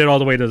 and they made it all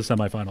the way to the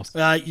semifinals.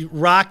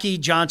 Rocky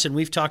Johnson,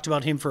 we've talked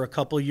about him for a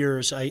couple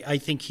years. I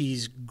think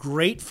he's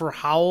great for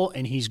Howell,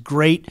 and he's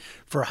great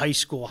for high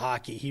school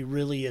hockey. He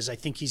really is. I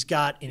think he's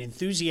got an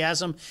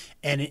enthusiasm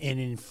and an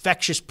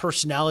infectious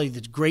personality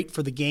that's great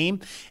for the game.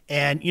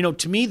 And,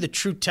 to me, the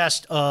true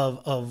test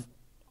of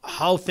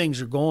how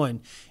things are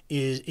going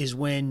is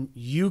when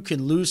you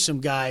can lose some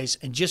guys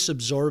and just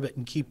absorb it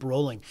and keep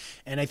rolling.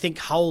 And I think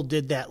Howell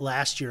did that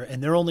last year,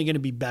 and they're only going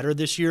to be better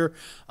this year.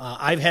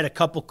 I've had a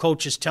couple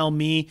coaches tell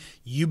me,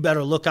 you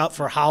better look out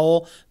for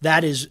Howell.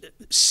 That is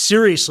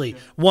seriously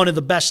one of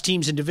the best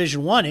teams in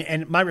Division I.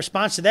 And my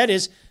response to that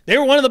is, they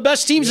were one of the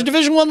best teams in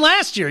Division I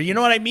last year. You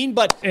know what I mean?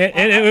 But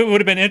it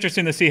would have been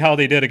interesting to see how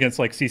they did against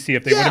CC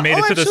if they would have made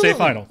it to the state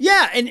final.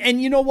 Yeah,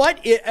 and you know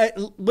what?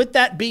 With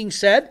that being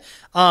said,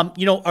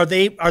 are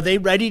they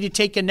ready to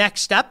take a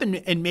next step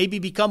and maybe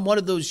become one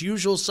of those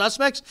usual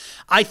suspects?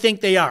 I think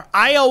they are.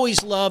 I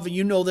always love,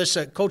 and this,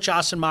 Coach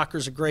Ossenmacher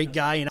is a great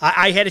guy, and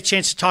I had a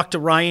chance to talk to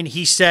Ryan.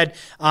 He said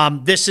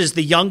this is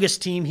the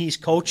youngest team he's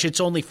coached.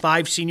 It's only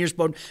 5 seniors,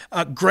 but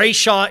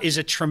Grayshaw is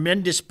a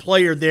tremendous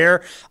player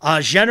there.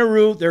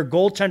 Generou, their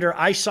goaltender,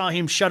 I saw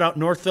him shut out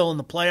Northville in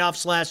the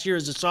playoffs last year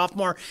as a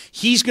sophomore.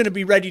 He's going to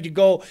be ready to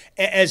go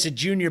as a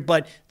junior.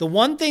 But the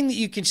one thing that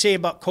you can say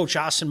about Coach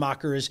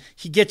Ossenmacher is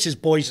he gets his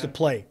boys to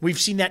play. We've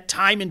seen that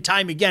time and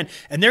time again.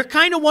 And they're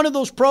kind of one of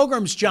those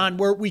programs, John,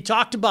 where we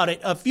talked about it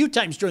a few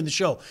times during the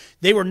show.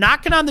 They were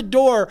knocking on the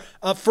door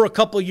for a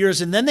couple of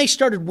years, and then they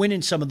started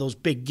winning some of those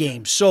big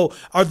games. So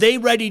are they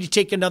ready to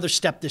take another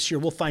step this year?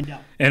 We'll find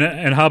out.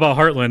 And how about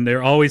Heartland?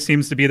 There always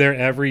seems to be there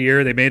every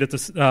year. They made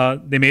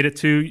it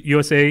to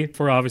USA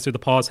for obviously the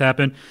pause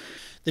happened.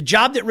 The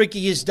job that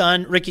Ricky has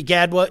done, Ricky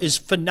Gadwa, is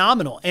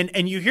phenomenal.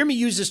 And you hear me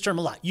use this term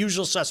a lot,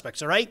 usual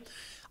suspects, all right?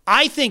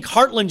 I think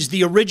Heartland's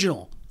the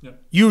original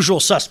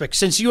usual suspect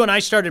since you and I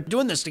started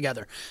doing this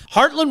together.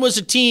 Heartland was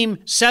a team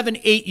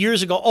 7-8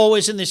 years ago,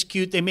 always in this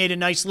cute. They made a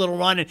nice little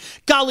run, and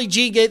golly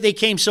gee, they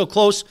came so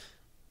close.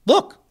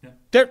 Look,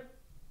 they're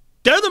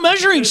the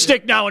measuring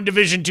stick now in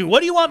Division II. What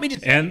do you want me to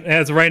say? And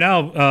as of right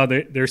now,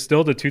 they're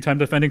still the 2-time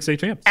defending state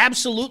champs.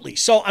 Absolutely.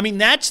 So,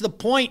 that's the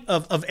point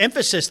of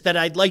emphasis that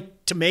I'd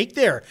like to make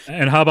there.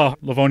 And how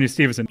about Livonia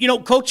Stevenson? You know,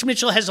 Coach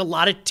Mitchell has a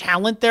lot of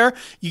talent there.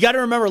 You got to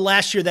remember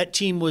last year that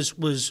team was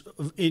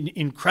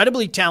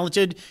incredibly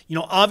talented. You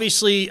know,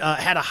 obviously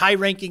had a high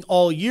ranking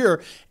all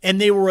year, and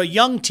they were a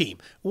young team.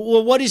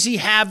 Well, what does he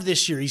have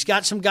this year? He's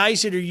got some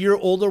guys that are a year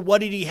older.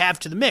 What did he have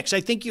to the mix?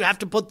 I think you have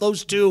to put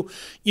those two,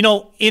 you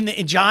know, in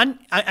John,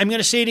 I'm going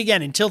to say it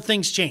again until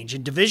things change.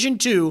 In Division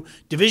II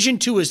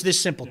is this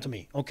simple to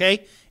me,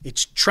 okay?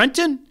 It's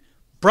Trenton,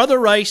 Brother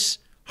Rice,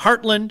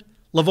 Heartland,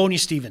 Livonia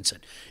Stevenson.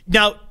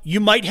 Now, you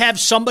might have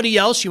somebody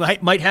else. You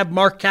might have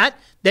Marquette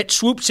that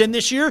swoops in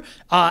this year.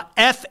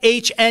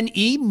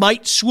 FHNE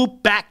might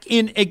swoop back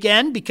in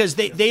again because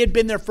they had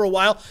been there for a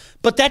while.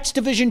 But that's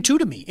Division II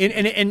to me.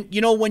 And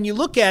you know, when you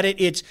look at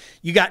it, it's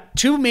you got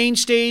two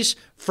mainstays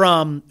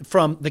from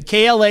the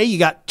KLA. You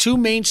got two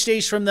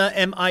mainstays from the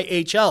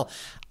MIHL.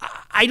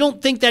 I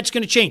don't think that's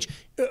going to change.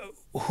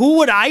 Who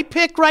would I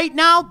pick right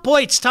now?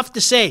 Boy, it's tough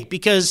to say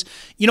because,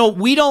 you know,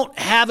 we don't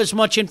have as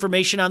much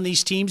information on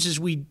these teams as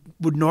we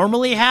would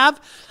normally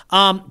have.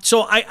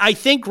 So I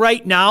think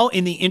right now,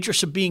 in the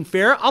interest of being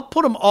fair, I'll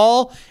put them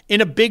all in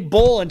a big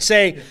bowl and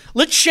say,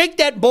 let's shake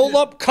that bowl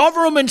up,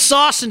 cover them in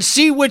sauce, and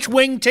see which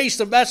wing tastes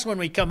the best when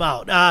we come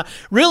out.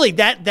 Really,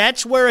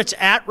 that's where it's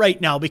at right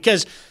now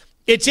because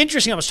it's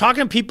interesting. I was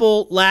talking to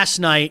people last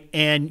night,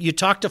 and you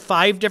talked to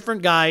 5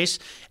 different guys,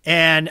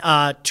 and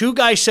 2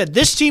 guys said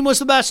this team was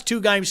the best,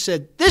 2 guys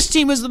said this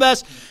team was the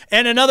best,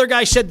 and another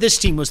guy said this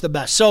team was the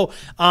best. So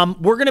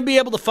we're going to be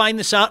able to find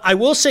this out. I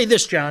will say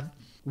this, John.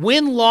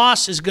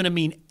 Win-loss is going to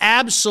mean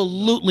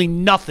absolutely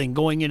nothing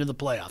going into the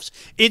playoffs.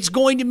 It's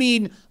going to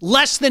mean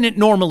less than it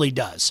normally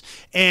does.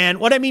 And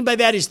what I mean by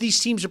that is these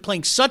teams are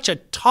playing such a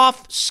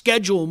tough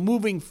schedule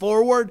moving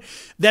forward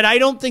that I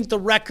don't think the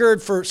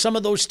record for some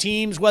of those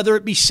teams, whether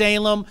it be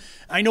Salem,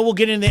 I know we'll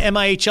get into the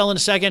MIHL in a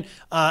second,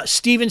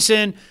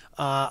 Stevenson,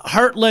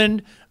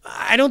 Heartland,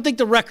 I don't think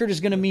the record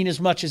is going to mean as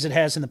much as it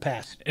has in the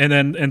past.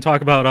 And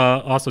talk about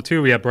also,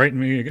 too, we have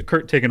Brighton,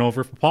 Kurt taking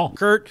over for Paul.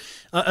 Kurt,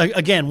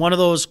 again, one of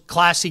those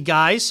classy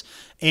guys.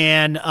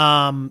 And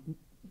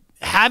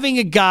having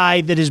a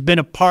guy that has been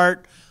a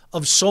part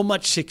of so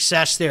much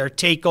success there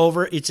take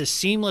over, it's a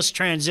seamless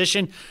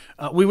transition.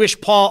 We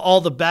wish Paul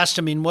all the best.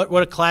 I mean,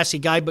 what a classy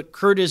guy, but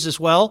Kurt is as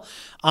well.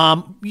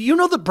 You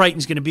know that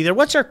Brighton's going to be there.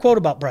 What's our quote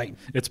about Brighton?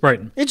 It's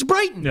Brighton. It's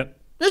Brighton. Yep.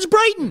 It's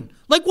Brighton.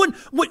 Like when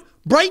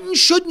Brighton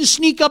shouldn't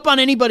sneak up on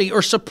anybody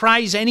or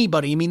surprise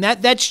anybody. I mean,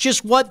 that's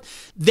just what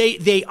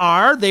they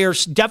are. They are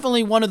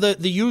definitely one of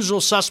the usual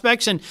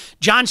suspects. And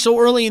John, so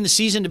early in the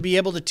season to be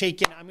able to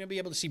take in, I'm going to be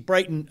able to see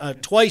Brighton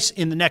twice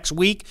in the next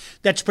week.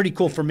 That's pretty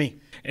cool for me.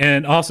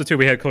 And also, too,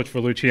 we had Coach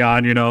Verlucci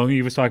on. You know,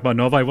 he was talking about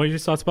Novi. What are your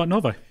thoughts about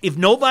Novi? If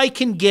Novi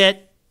can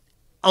get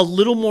a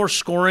little more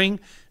scoring,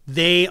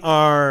 they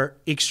are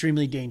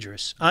extremely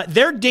dangerous.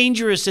 They're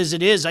dangerous as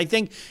it is. I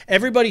think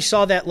everybody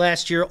saw that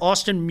last year.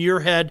 Austin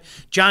Muirhead.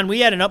 John, we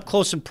had an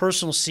up-close and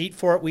personal seat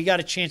for it. We got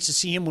a chance to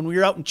see him when we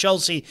were out in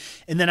Chelsea.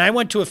 And then I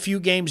went to a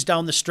few games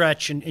down the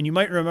stretch. And you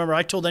might remember,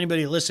 I told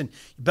anybody, listen,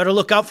 you better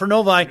look out for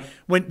Novi.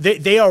 When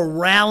they are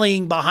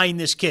rallying behind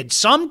this kid.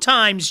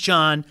 Sometimes,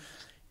 John,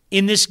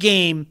 in this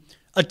game,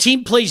 a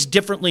team plays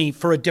differently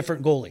for a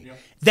different goalie. Yep.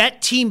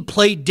 That team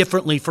played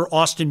differently for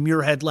Austin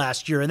Muirhead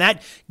last year, and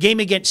that game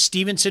against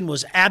Stevenson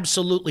was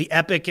absolutely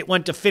epic. It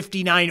went to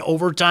 59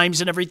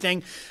 overtimes and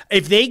everything.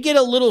 If they get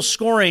a little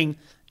scoring,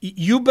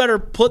 you better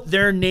put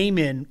their name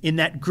in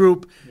that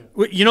group.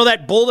 You know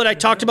that bowl that I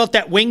talked about,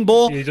 that wing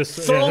bowl?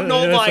 Throw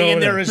Novi in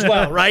there as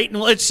well, right? And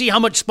let's see how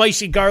much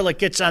spicy garlic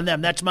gets on them.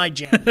 That's my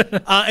jam.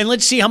 And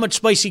let's see how much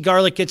spicy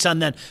garlic gets on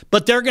them.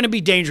 But they're going to be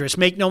dangerous.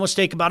 Make no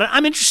mistake about it.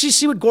 I'm interested to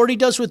see what Gordy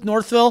does with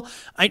Northville.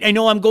 I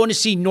know I'm going to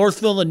see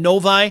Northville and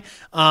Novi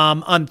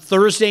on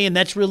Thursday, and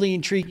that's really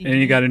intriguing. And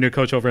you got a new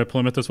coach over at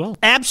Plymouth as well.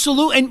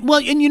 Absolutely.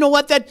 And you know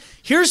what?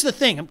 Here's the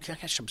thing. I'm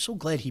so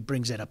glad he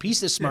brings that up.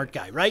 He's the smart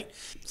guy, right?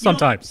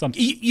 Sometimes.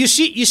 You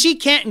see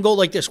Canton go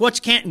like this.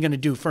 What's Canton going to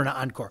do for an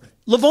encore?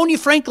 Livonia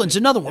Franklin's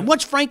another one.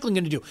 What's Franklin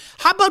going to do?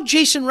 How about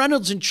Jason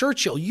Reynolds and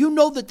Churchill? You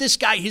know that this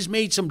guy has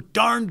made some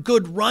darn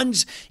good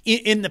runs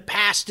in the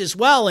past as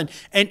well.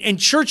 And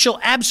Churchill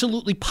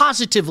absolutely,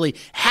 positively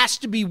has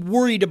to be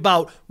worried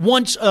about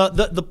once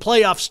the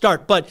playoffs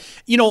start. But,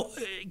 you know,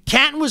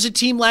 Canton was a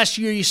team last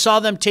year. You saw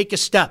them take a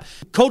step.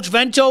 Coach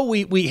Vento,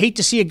 we hate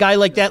to see a guy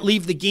like that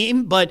leave the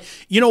game. But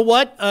you know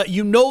what?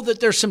 You know that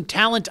there's some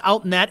talent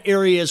out in that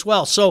area as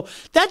well. So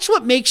that's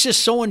what makes this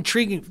so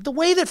intriguing. The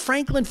way that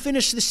Franklin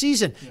finished the season.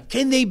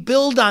 Can they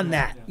build on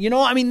that? You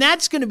know, I mean,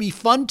 that's going to be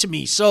fun to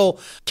me. So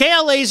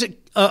KLA is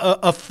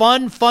a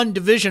fun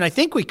division. I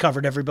think we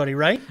covered everybody,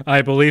 right?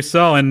 I believe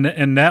so,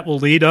 and that will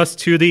lead us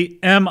to the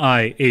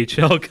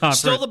MIHL conference.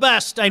 Still the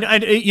best.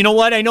 You know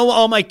what? I know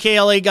all my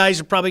KLA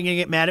guys are probably going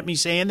to get mad at me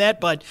saying that,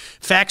 but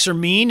facts are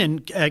mean,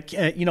 and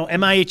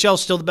MIHL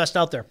is still the best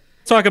out there.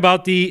 Let's talk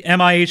about the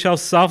MIHL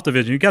South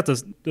Division. You got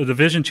the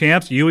division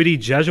champs, UAD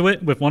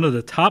Jesuit, with one of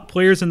the top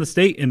players in the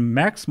state in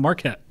Max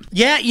Marquette.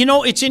 Yeah, you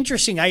know, it's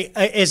interesting.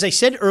 As I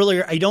said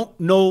earlier, I don't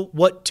know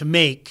what to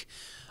make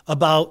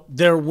about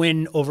their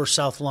win over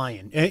South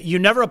Lyon. You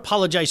never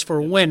apologize for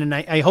a win, and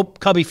I hope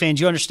Cubby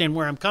fans, you understand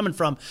where I'm coming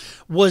from.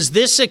 Was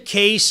this a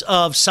case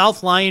of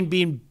South Lyon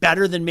being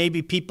better than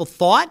maybe people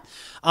thought?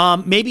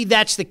 Maybe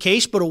that's the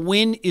case, but a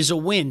win is a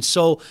win.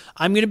 So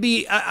I'm going to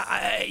be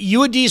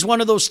UAD is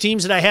one of those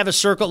teams that I have a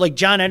circle. Like,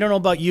 John, I don't know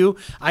about you.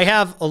 I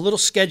have a little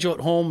schedule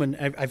at home, and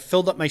I've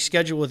filled up my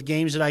schedule with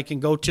games that I can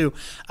go to.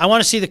 I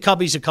want to see the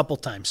Cubbies a couple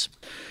times.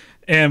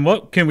 And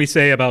what can we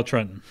say about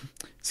Trenton?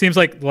 Seems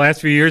like the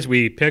last few years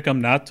we pick them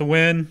not to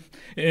win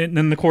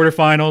in the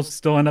quarterfinals,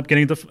 still end up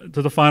getting to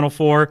the Final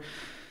Four.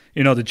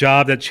 You know, the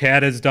job that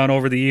Chad has done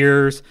over the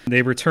years.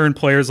 They've returned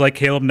players like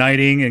Caleb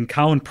Knighting and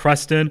Colin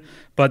Preston,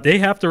 but they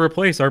have to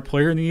replace our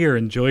player in the year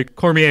and Joey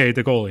Cormier,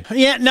 the goalie.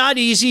 Yeah, not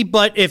easy,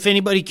 but if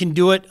anybody can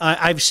do it,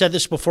 I've said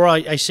this before,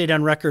 I say it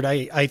on record,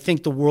 I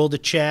think the world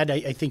of Chad.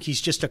 I think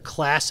he's just a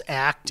class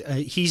act.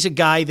 He's a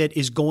guy that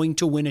is going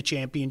to win a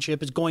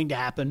championship. It's going to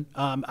happen.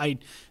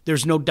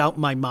 There's no doubt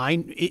in my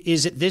mind.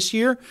 Is it this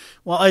year?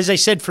 Well, as I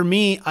said, for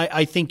me,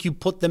 I think you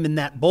put them in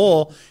that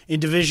bowl in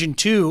Division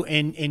II,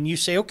 and you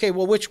say, okay,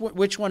 well,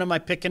 which one am I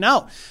picking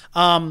out?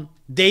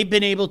 They've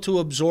been able to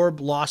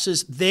absorb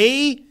losses.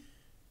 They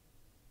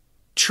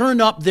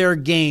turn up their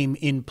game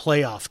in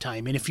playoff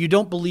time. And if you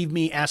don't believe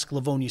me, ask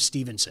Livonia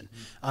Stevenson.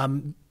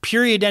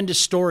 Period, end of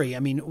story. I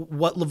mean,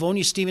 what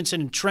Livonia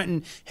Stevenson and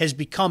Trenton has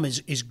become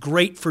is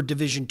great for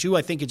Division II.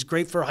 I think it's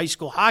great for high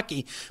school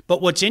hockey.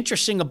 But what's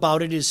interesting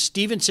about it is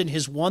Stevenson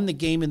has won the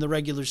game in the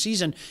regular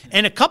season,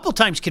 and a couple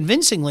times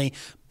convincingly,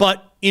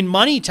 but in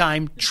money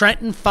time,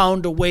 Trenton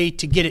found a way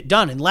to get it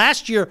done. And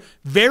last year,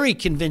 very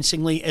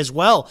convincingly as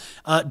well,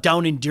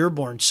 down in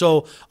Dearborn.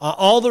 So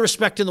all the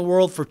respect in the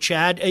world for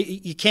Chad.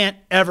 You can't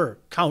ever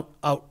count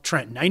out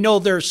Trenton. I know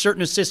there are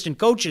certain assistant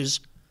coaches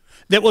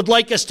that would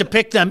like us to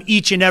pick them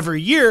each and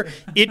every year.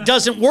 It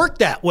doesn't work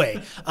that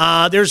way.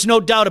 There's no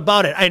doubt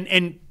about it.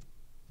 And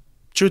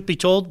truth be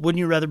told, wouldn't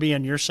you rather be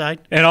on your side?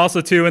 And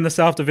also, too, in the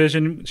South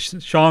Division,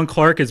 Sean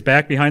Clark is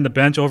back behind the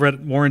bench over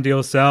at Warren De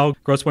La Salle,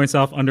 Grosse Pointe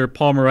South under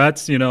Paul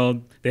Moretz. You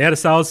know, they had a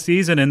solid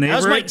season. And that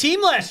was my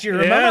team last year.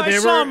 Remember, I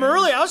saw them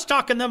early. I was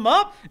talking them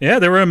up. Yeah,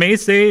 they were a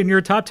mainstay in your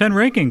top 10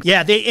 rankings.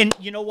 Yeah, and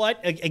you know what?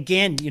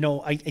 Again,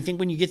 I think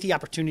when you get the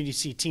opportunity to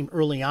see a team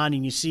early on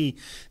and you see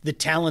the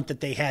talent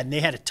that they had, and they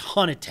had a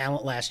ton of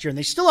talent last year, and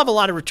they still have a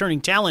lot of returning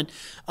talent,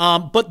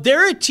 but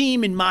they're a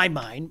team, in my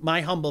mind,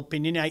 my humble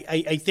opinion,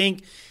 I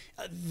think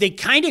they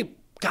kind of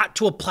got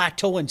to a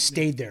plateau and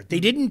stayed there. They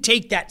didn't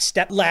take that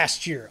step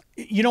last year.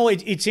 You know,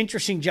 it's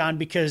interesting, John,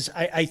 because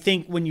I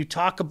think when you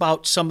talk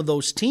about some of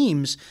those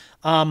teams,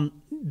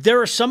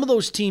 there are some of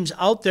those teams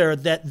out there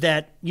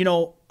that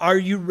are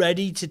you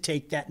ready to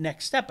take that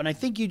next step? And I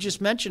think you just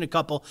mentioned a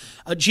couple.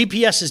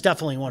 GPS is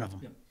definitely one of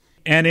them.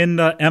 And in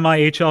the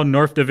MIHL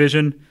North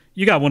Division,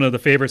 you got one of the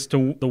favorites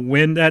to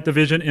win that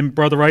division in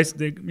Brother Rice.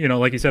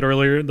 Like you said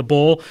earlier, the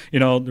Bowl,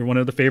 they're one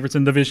of the favorites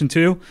in Division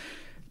 2.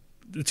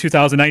 The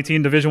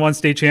 2019 Division I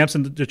state champs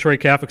in Detroit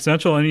Catholic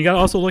Central, and you got to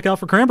also look out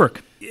for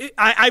Cranbrook.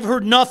 I've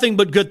heard nothing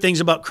but good things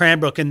about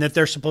Cranbrook and that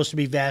they're supposed to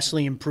be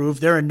vastly improved.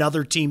 They're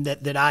another team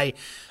that I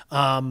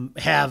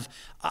have.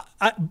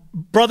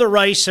 Brother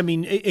Rice, I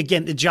mean,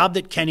 again, the job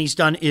that Kenny's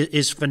done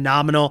is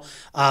phenomenal.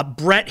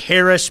 Brett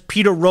Harris,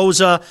 Peter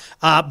Rosa,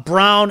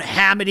 Brown,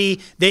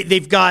 Hamady,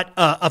 they've got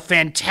a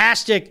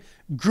fantastic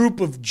group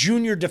of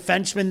junior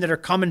defensemen that are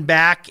coming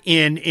back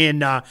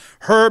in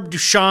Herb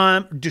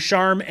Ducharme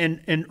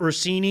and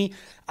Ursini.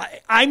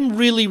 I'm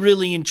really,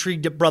 really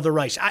intrigued at Brother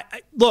Rice.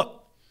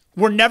 Look,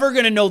 we're never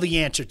going to know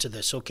the answer to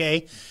this,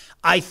 okay?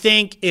 I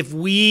think if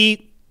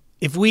we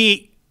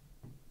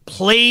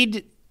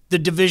played the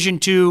Division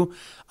II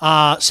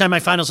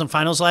semifinals and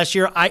finals last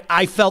year,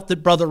 I felt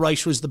that Brother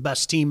Rice was the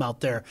best team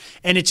out there.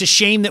 And it's a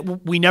shame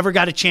that we never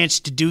got a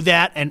chance to do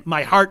that. And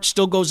my heart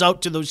still goes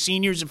out to those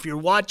seniors. If you're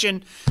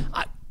watching,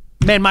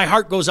 man, my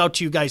heart goes out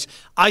to you guys.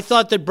 I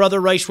thought that Brother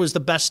Rice was the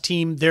best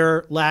team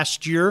there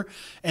last year.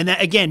 And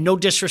that, again, no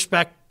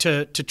disrespect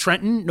to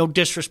Trenton, no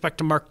disrespect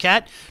to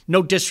Marquette,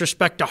 no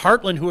disrespect to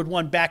Heartland, who had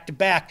won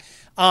back-to-back.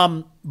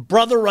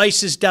 Brother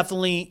Rice is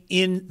definitely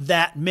in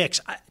that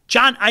mix.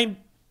 John,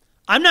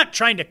 I'm not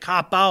trying to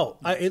cop out.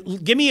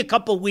 Give me a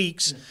couple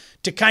weeks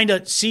to kind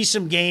of see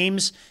some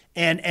games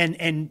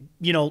and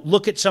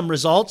look at some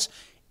results.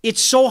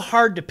 It's so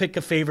hard to pick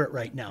a favorite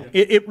right now.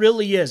 Yeah. It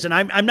really is, and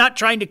I'm not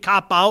trying to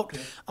cop out.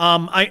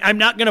 I'm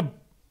not going to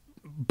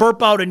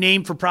burp out a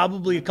name for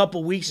probably a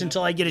couple weeks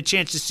until I get a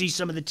chance to see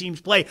some of the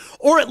teams play,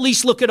 or at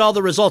least look at all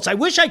the results. I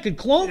wish I could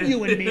clone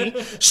you and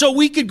me so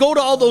we could go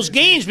to all those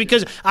games,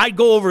 because I'd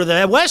go over to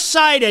the west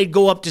side, I'd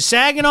go up to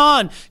Saginaw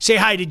and say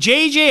hi to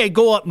JJ, I'd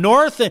go up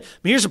north. And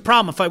here's the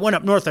problem. If I went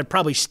up north, I'd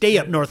probably stay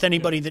up north,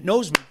 anybody that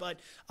knows me. But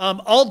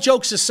all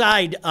jokes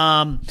aside,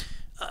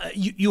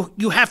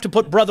 you have to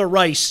put Brother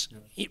Rice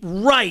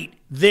right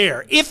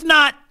there, if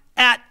not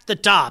at the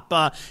top.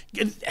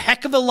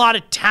 Heck of a lot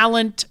of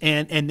talent,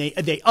 and they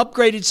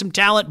upgraded some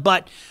talent,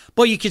 but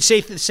Well, you could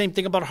say the same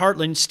thing about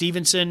Heartland,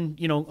 Stevenson,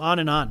 on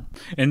and on.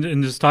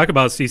 And just talk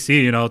about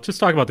CC, just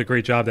talk about the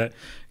great job that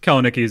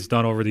Kalanicky has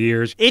done over the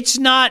years. It's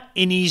not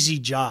an easy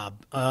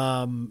job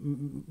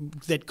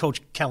that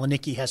Coach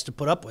Kalanicky has to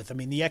put up with. I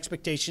mean, the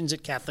expectations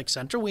at Catholic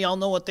Central, we all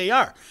know what they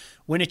are.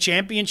 Win a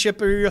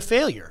championship or you're a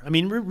failure. I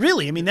mean,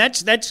 really,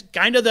 that's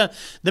kind of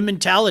the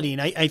mentality.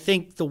 And I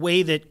think the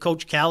way that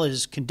Coach Cal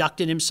has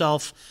conducted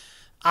himself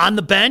on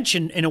the bench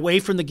and away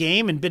from the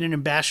game and been an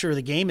ambassador of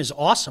the game is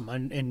awesome.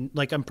 And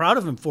I'm proud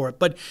of him for it.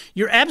 But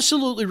you're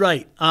absolutely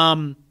right.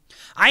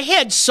 I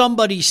had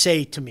somebody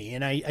say to me,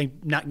 and I'm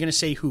not going to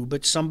say who,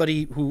 but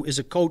somebody who is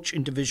a coach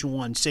in Division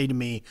I say to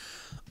me,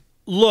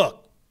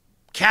 look,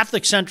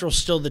 Catholic Central's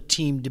still the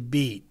team to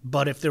beat,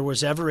 but if there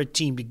was ever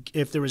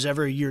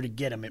a year to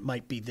get them, it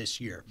might be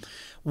this year.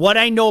 What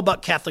I know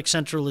about Catholic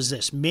Central is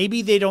this.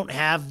 Maybe they don't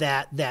have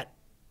that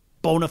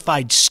bona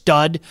fide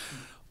stud,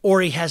 or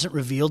he hasn't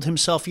revealed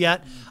himself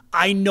yet.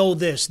 I know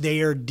this.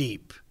 They are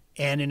deep.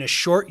 And in a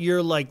short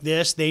year like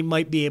this, they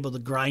might be able to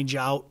grind you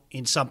out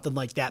in something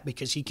like that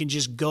because he can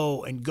just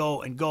go and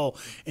go and go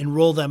and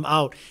roll them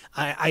out.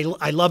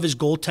 I love his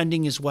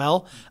goaltending as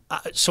well.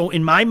 So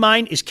in my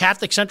mind, is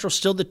Catholic Central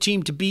still the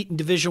team to beat in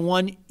Division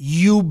I?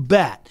 You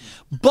bet.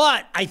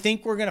 But I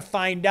think we're going to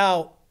find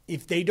out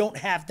if they don't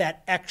have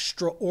that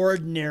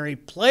extraordinary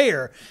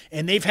player,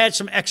 and they've had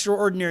some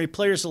extraordinary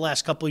players the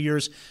last couple of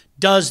years,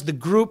 does the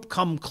group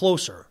come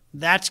closer?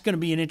 That's going to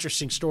be an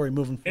interesting story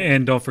moving forward.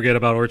 And don't forget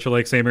about Orchard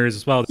Lake St. Mary's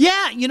as well.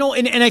 Yeah,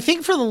 and I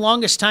think for the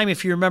longest time,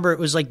 if you remember, it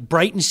was like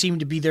Brighton seemed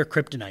to be their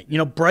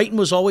kryptonite. Brighton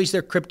was always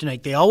their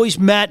kryptonite. They always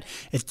met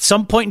at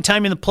some point in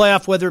time in the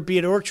playoff, whether it be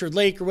at Orchard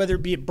Lake or whether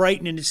it be at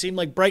Brighton, and it seemed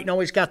like Brighton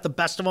always got the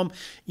best of them.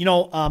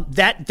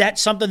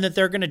 That's something that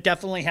they're going to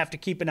definitely have to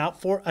keep an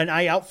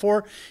eye out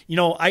for.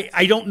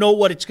 I don't know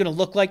what it's going to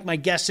look like. My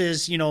guess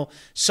is,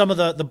 some of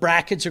the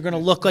brackets are going to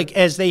look like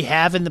as they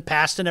have in the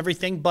past and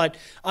everything, but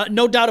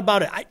no doubt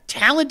about it.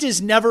 Talent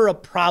is never a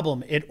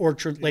problem at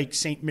Orchard Lake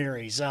St.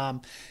 Mary's.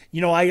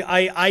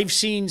 I've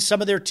seen some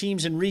of their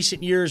teams in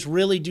recent years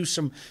really do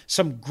some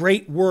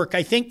great work.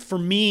 I think for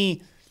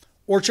me,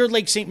 Orchard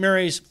Lake St.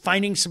 Mary's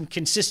finding some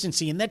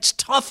consistency, and that's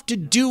tough to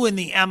do in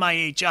the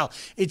MIHL.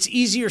 It's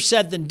easier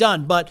said than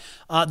done, but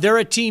they're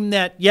a team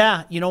that,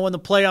 when the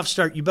playoffs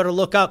start, you better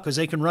look out because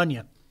they can run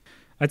you.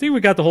 I think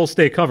we got the whole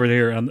state covered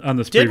here on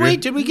this preview. Did we?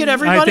 Did we get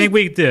everybody? I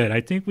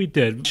think we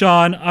did.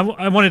 Sean,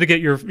 I wanted to get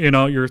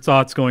your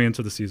thoughts going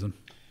into the season.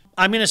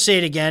 I'm going to say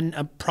it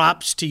again.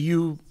 Props to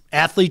you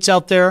athletes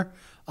out there.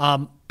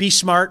 Be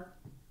smart.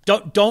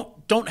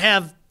 Don't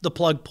have the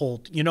plug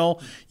pulled.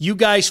 You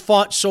guys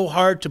fought so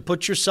hard to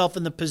put yourself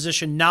in the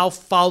position. Now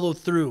follow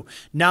through.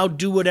 Now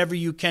do whatever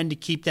you can to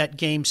keep that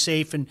game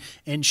safe and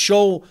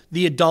show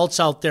the adults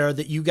out there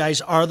that you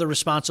guys are the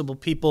responsible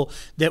people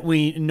that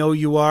we know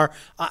you are.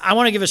 I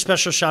want to give a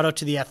special shout out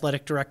to the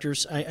athletic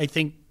directors. I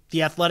think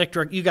the athletic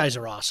director, you guys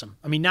are awesome.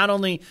 I mean, not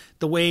only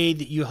the way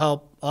that you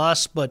help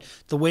us, but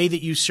the way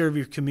that you serve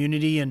your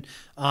community. And,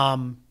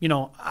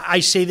 I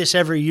say this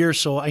every year,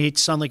 so I hate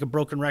to sound like a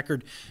broken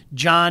record.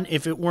 John,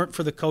 if it weren't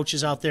for the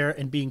coaches out there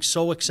and being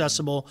so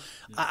accessible,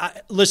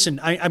 listen,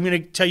 I'm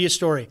going to tell you a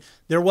story.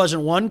 There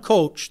wasn't one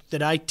coach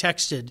that I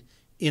texted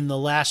in the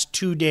last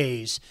 2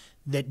 days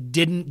that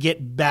didn't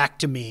get back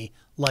to me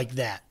like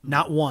that.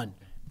 Not one.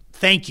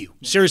 Thank you.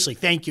 Seriously,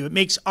 thank you. It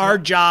makes our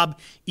job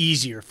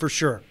easier, for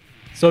sure.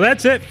 So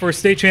that's it for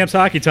State Champs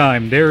Hockey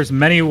Time. There's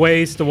many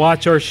ways to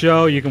watch our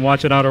show. You can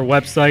watch it on our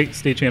website,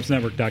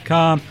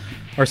 statechampsnetwork.com.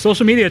 Our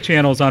social media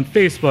channels on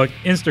Facebook,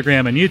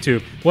 Instagram, and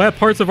YouTube. We'll have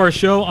parts of our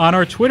show on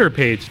our Twitter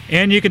page.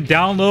 And you can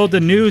download the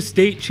new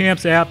State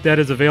Champs app that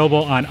is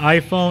available on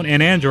iPhone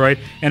and Android,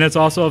 and it's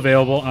also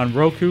available on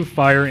Roku,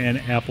 Fire, and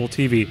Apple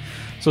TV.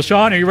 So,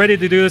 Sean, are you ready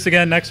to do this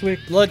again next week?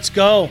 Let's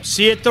go.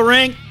 See you at the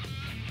rink.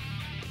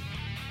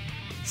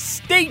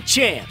 State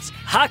Champs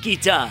Hockey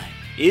Time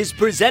is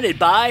presented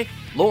by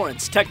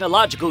Lawrence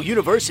Technological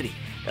University.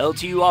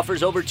 LTU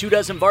offers over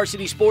 24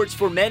 varsity sports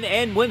for men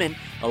and women,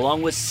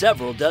 along with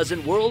several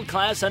dozen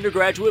world-class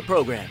undergraduate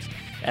programs.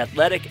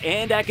 Athletic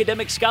and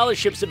academic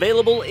scholarships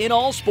available in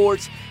all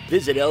sports.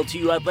 Visit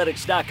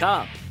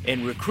LTUathletics.com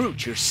and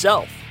recruit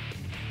yourself.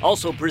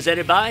 Also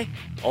presented by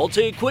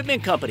Alta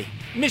Equipment Company,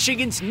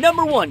 Michigan's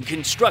 #1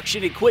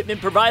 construction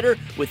equipment provider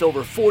with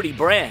over 40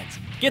 brands.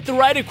 Get the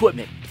right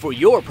equipment for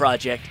your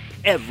project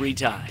every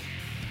time.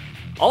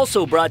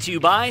 Also brought to you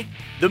by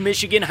the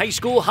Michigan High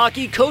School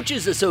Hockey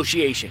Coaches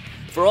Association.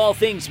 For all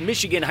things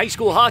Michigan High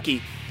School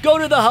hockey, go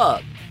to the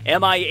Hub,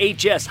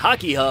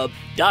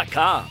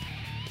 MIHSHockeyHub.com.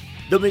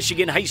 The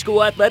Michigan High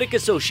School Athletic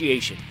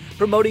Association,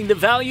 promoting the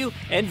value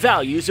and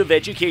values of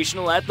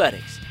educational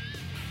athletics.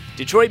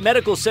 Detroit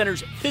Medical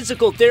Center's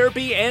Physical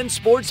Therapy and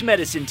Sports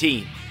Medicine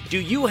team. Do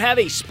you have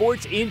a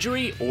sports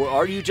injury, or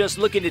are you just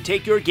looking to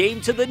take your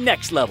game to the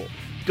next level?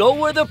 Go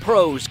where the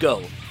pros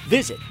go.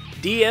 Visit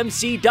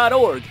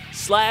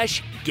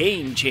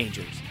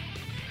dmc.org/gamechangers.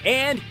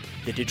 And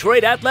the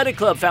Detroit Athletic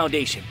Club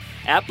Foundation.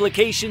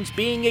 Applications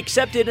being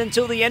accepted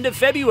until the end of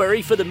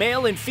February for the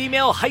male and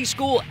female high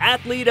school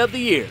athlete of the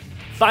year.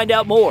 Find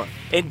out more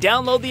and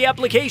download the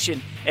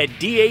application at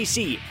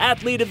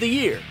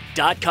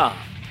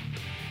dacathleteoftheyear.com.